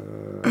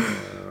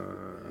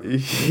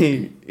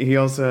 he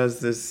also has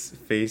this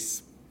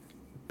face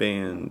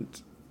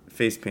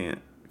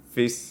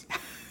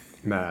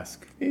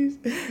mask.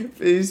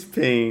 Face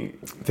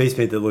paint. Face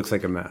paint that looks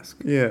like a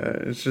mask. Yeah,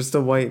 it's just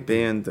a white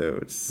band though.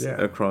 It's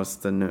across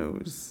the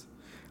nose.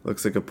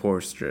 Looks like a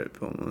pore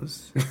strip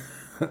almost.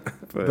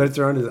 But it's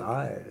around his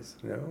eyes,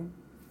 no?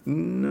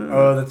 No.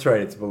 Oh, that's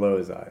right. It's below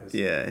his eyes.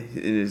 Yeah,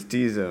 in his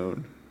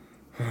D-zone.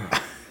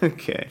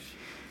 Okay.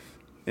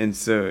 And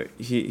so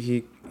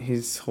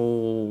his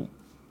whole,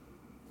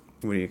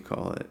 what do you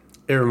call it?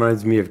 It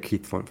reminds me of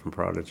Keith Flint from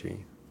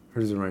Prodigy.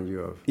 Who does it remind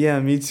you of? Yeah,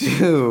 me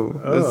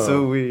too. That's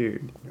so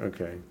weird.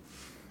 Okay.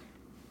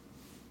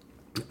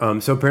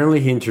 So apparently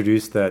he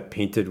introduced that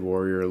painted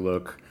warrior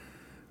look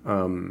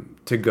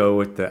to go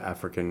with the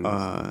African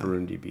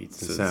Burundi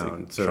beats and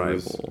sound. Like so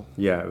tribal.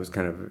 It was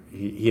kind of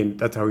he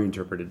that's how he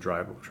interpreted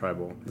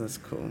tribal. That's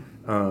cool.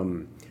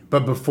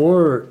 But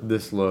before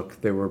this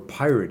look, they were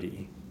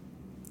piratey.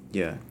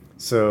 Yeah.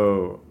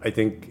 So I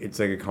think it's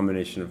like a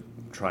combination of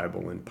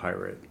tribal and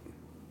pirate.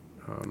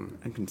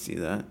 I can see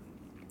that.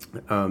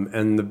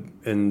 And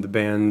the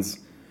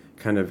band's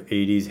kind of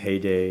 80s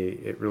heyday,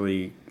 it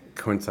really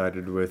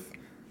coincided with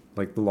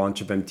like the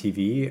launch of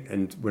MTV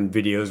and when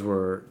videos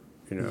were,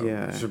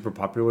 super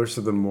popular.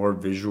 So the more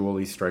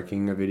visually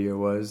striking a video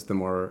was, the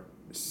more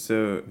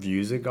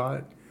views it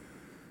got.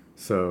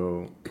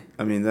 So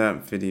I mean,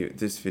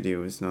 this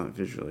video is not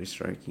visually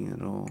striking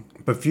at all.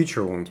 But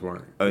future ones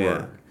weren't. Oh,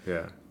 yeah.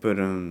 Yeah. But,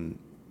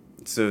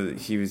 so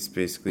he was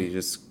basically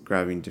just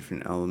grabbing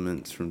different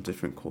elements from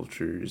different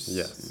cultures.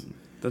 Yes.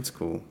 That's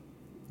cool.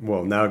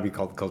 Well, now it'd be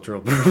called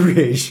cultural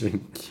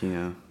appropriation.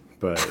 Yeah.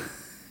 But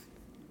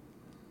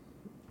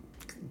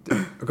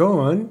go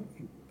on.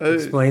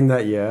 Explain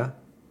that, yeah.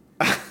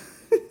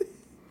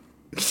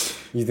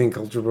 You think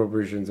cultural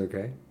appropriation is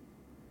okay?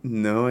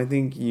 No, I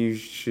think you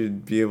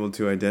should be able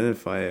to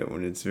identify it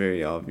when it's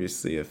very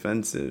obviously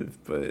offensive.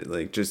 But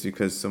like just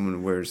because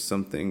someone wears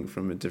something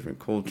from a different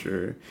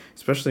culture,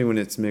 especially when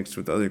it's mixed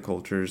with other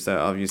cultures, that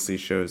obviously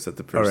shows that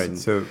the person... All right,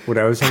 so what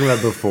I was talking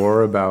about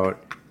before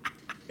about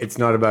it's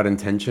not about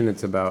intention,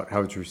 it's about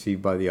how it's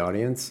received by the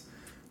audience.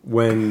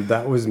 When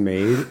that was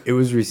made, it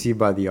was received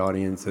by the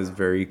audience as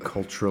very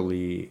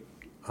culturally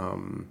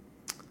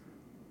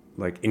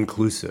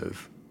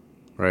inclusive,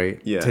 right?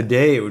 Yeah.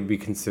 Today it would be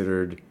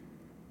considered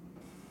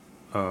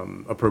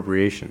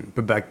appropriation,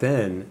 but back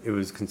then it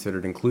was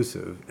considered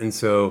inclusive. And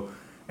so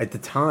at the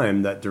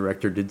time that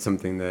director did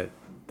something that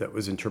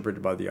was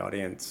interpreted by the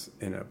audience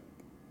in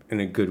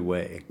a good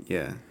way.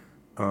 Yeah.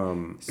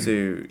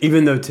 So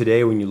even though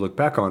today when you look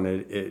back on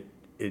it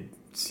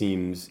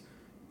seems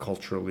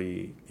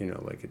culturally,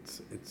 like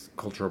it's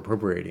cultural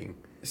appropriating.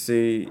 So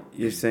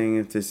you're saying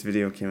if this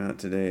video came out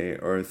today,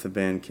 or if the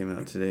band came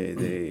out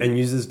today, and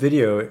use this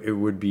video, it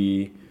would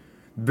be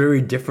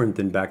very different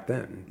than back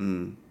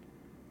then.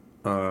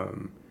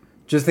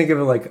 Just think of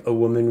it like a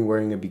woman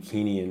wearing a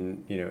bikini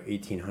in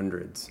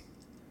 1800s,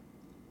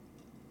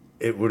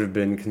 it would have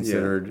been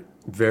considered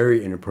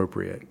very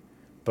inappropriate.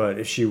 But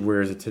if she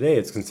wears it today,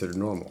 it's considered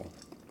normal.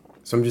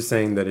 So I'm just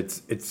saying that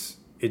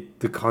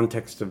the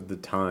context of the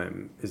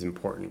time is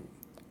important.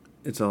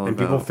 It's all And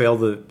about... people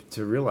fail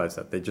to realize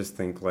that. They just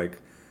think like,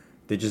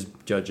 they just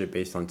judge it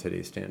based on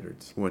today's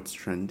standards. what's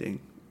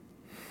trending.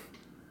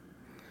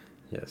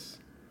 Yes.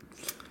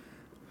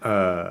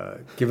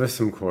 Give us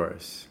some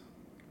chorus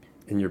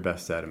in your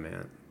best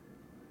adamant.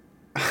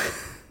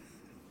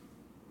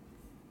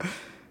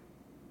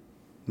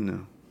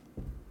 No.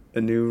 A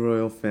new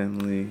royal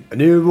family. A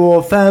new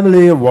royal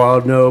family, a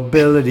wild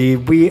nobility,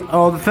 we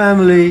are the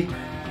family.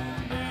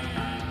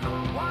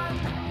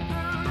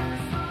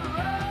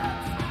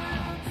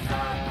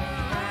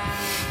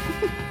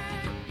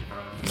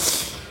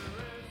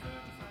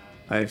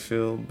 I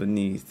feel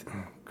beneath.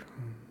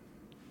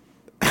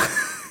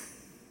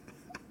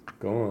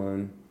 Go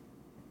on.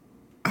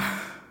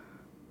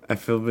 I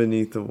feel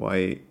beneath the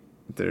white.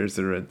 There's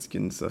a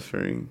redskin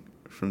suffering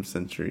from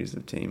centuries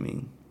of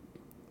taming.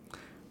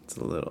 It's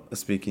a little...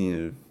 Speaking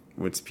of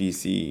what's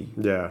PC...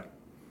 Yeah.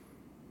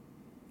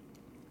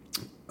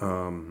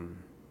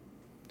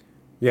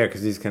 Yeah,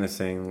 because he's kind of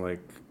saying, like,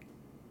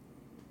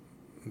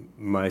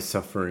 my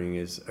suffering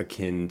is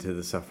akin to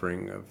the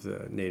suffering of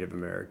the Native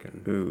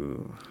American.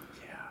 Ooh.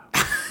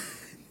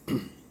 Yeah.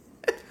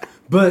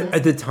 But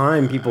at the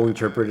time, people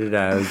interpreted it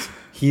as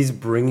he's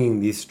bringing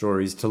these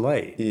stories to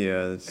light.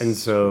 Yeah. And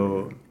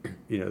so,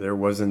 there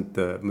wasn't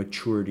the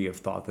maturity of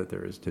thought that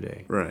there is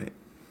today. Right.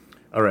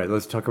 All right,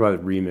 let's talk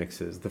about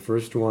remixes. The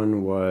first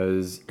one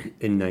was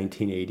in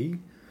 1980.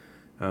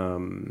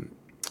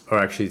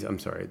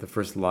 The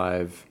first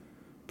live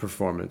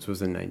performance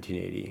was in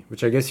 1980,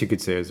 which I guess you could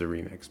say is a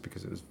remix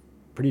because it was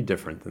pretty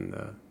different than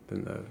the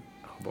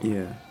album.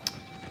 Yeah.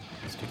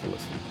 Let's take a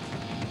listen.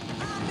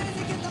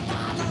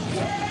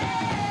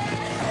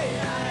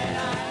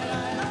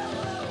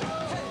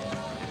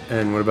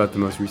 And what about the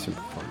most recent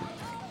performance?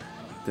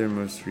 Their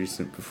most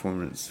recent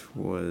performance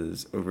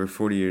was over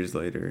 40 years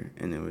later,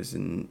 and it was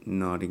in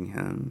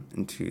Nottingham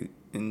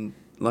in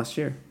last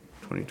year,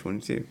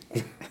 2022.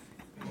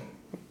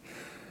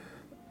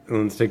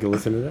 Let's take a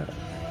listen to that.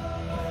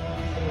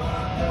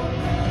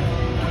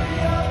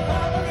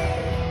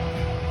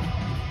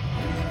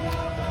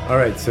 All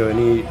right, so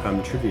any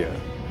trivia?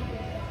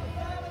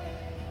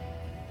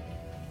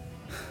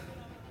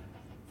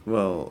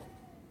 Well,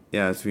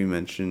 yeah, as we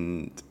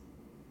mentioned,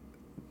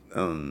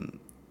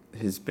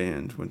 his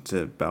band went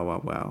to Bow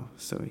Wow Wow,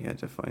 so he had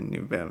to find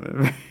new band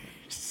members.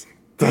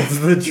 That's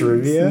the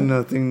trivia?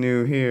 Nothing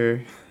new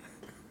here.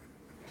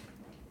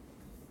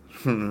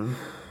 Hey,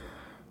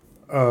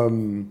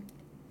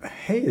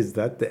 is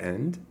that the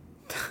end?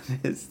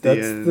 It's the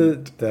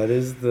end. That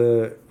is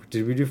the...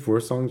 Did we do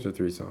 4 songs or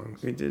 3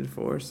 songs? We did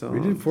 4 songs. We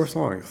did 4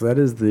 songs. That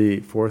is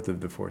the 4th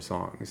of the 4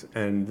 songs.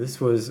 And this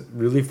was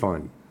really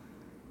fun.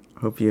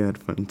 Hope you had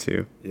fun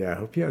too. Yeah, I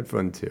hope you had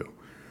fun too.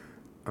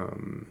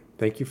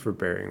 Thank you for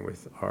bearing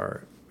with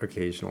our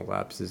occasional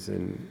lapses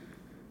in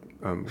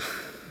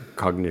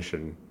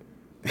cognition.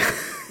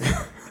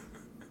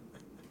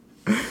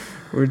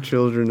 We're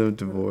children of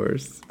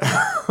divorce.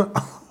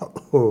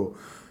 Oh,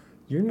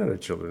 you're not a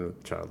child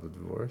of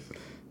divorce.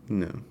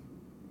 No.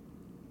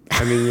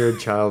 I mean, you're a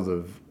child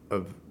of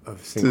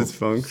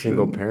Dysfunction.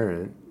 single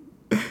parent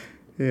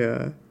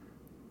Yeah.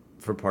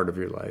 for part of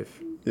your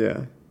life.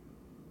 Yeah.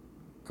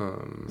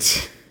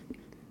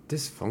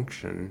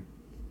 Dysfunction.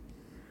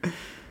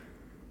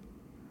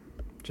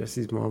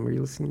 Jesse's mom, are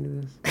you listening to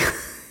this?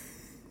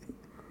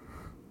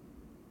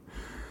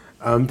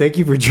 Thank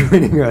you for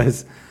joining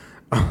us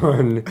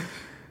on...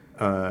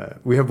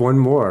 we have one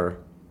more.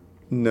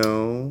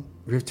 No.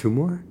 We have 2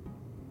 more?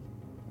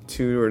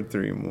 2 or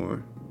 3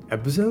 more.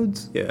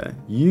 Episodes? Yeah.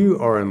 You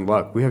are in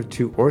luck. We have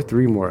 2 or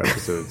 3 more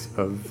episodes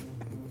of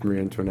Marie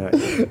Antoinette.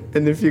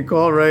 And if you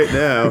call right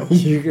now,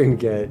 You can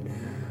get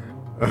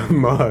a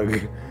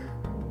mug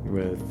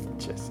with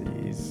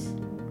Jesse's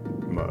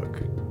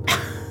mug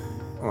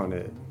on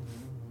it,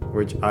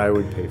 which I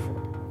would pay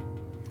for.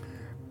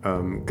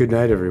 Good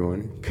night,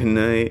 everyone. good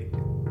night.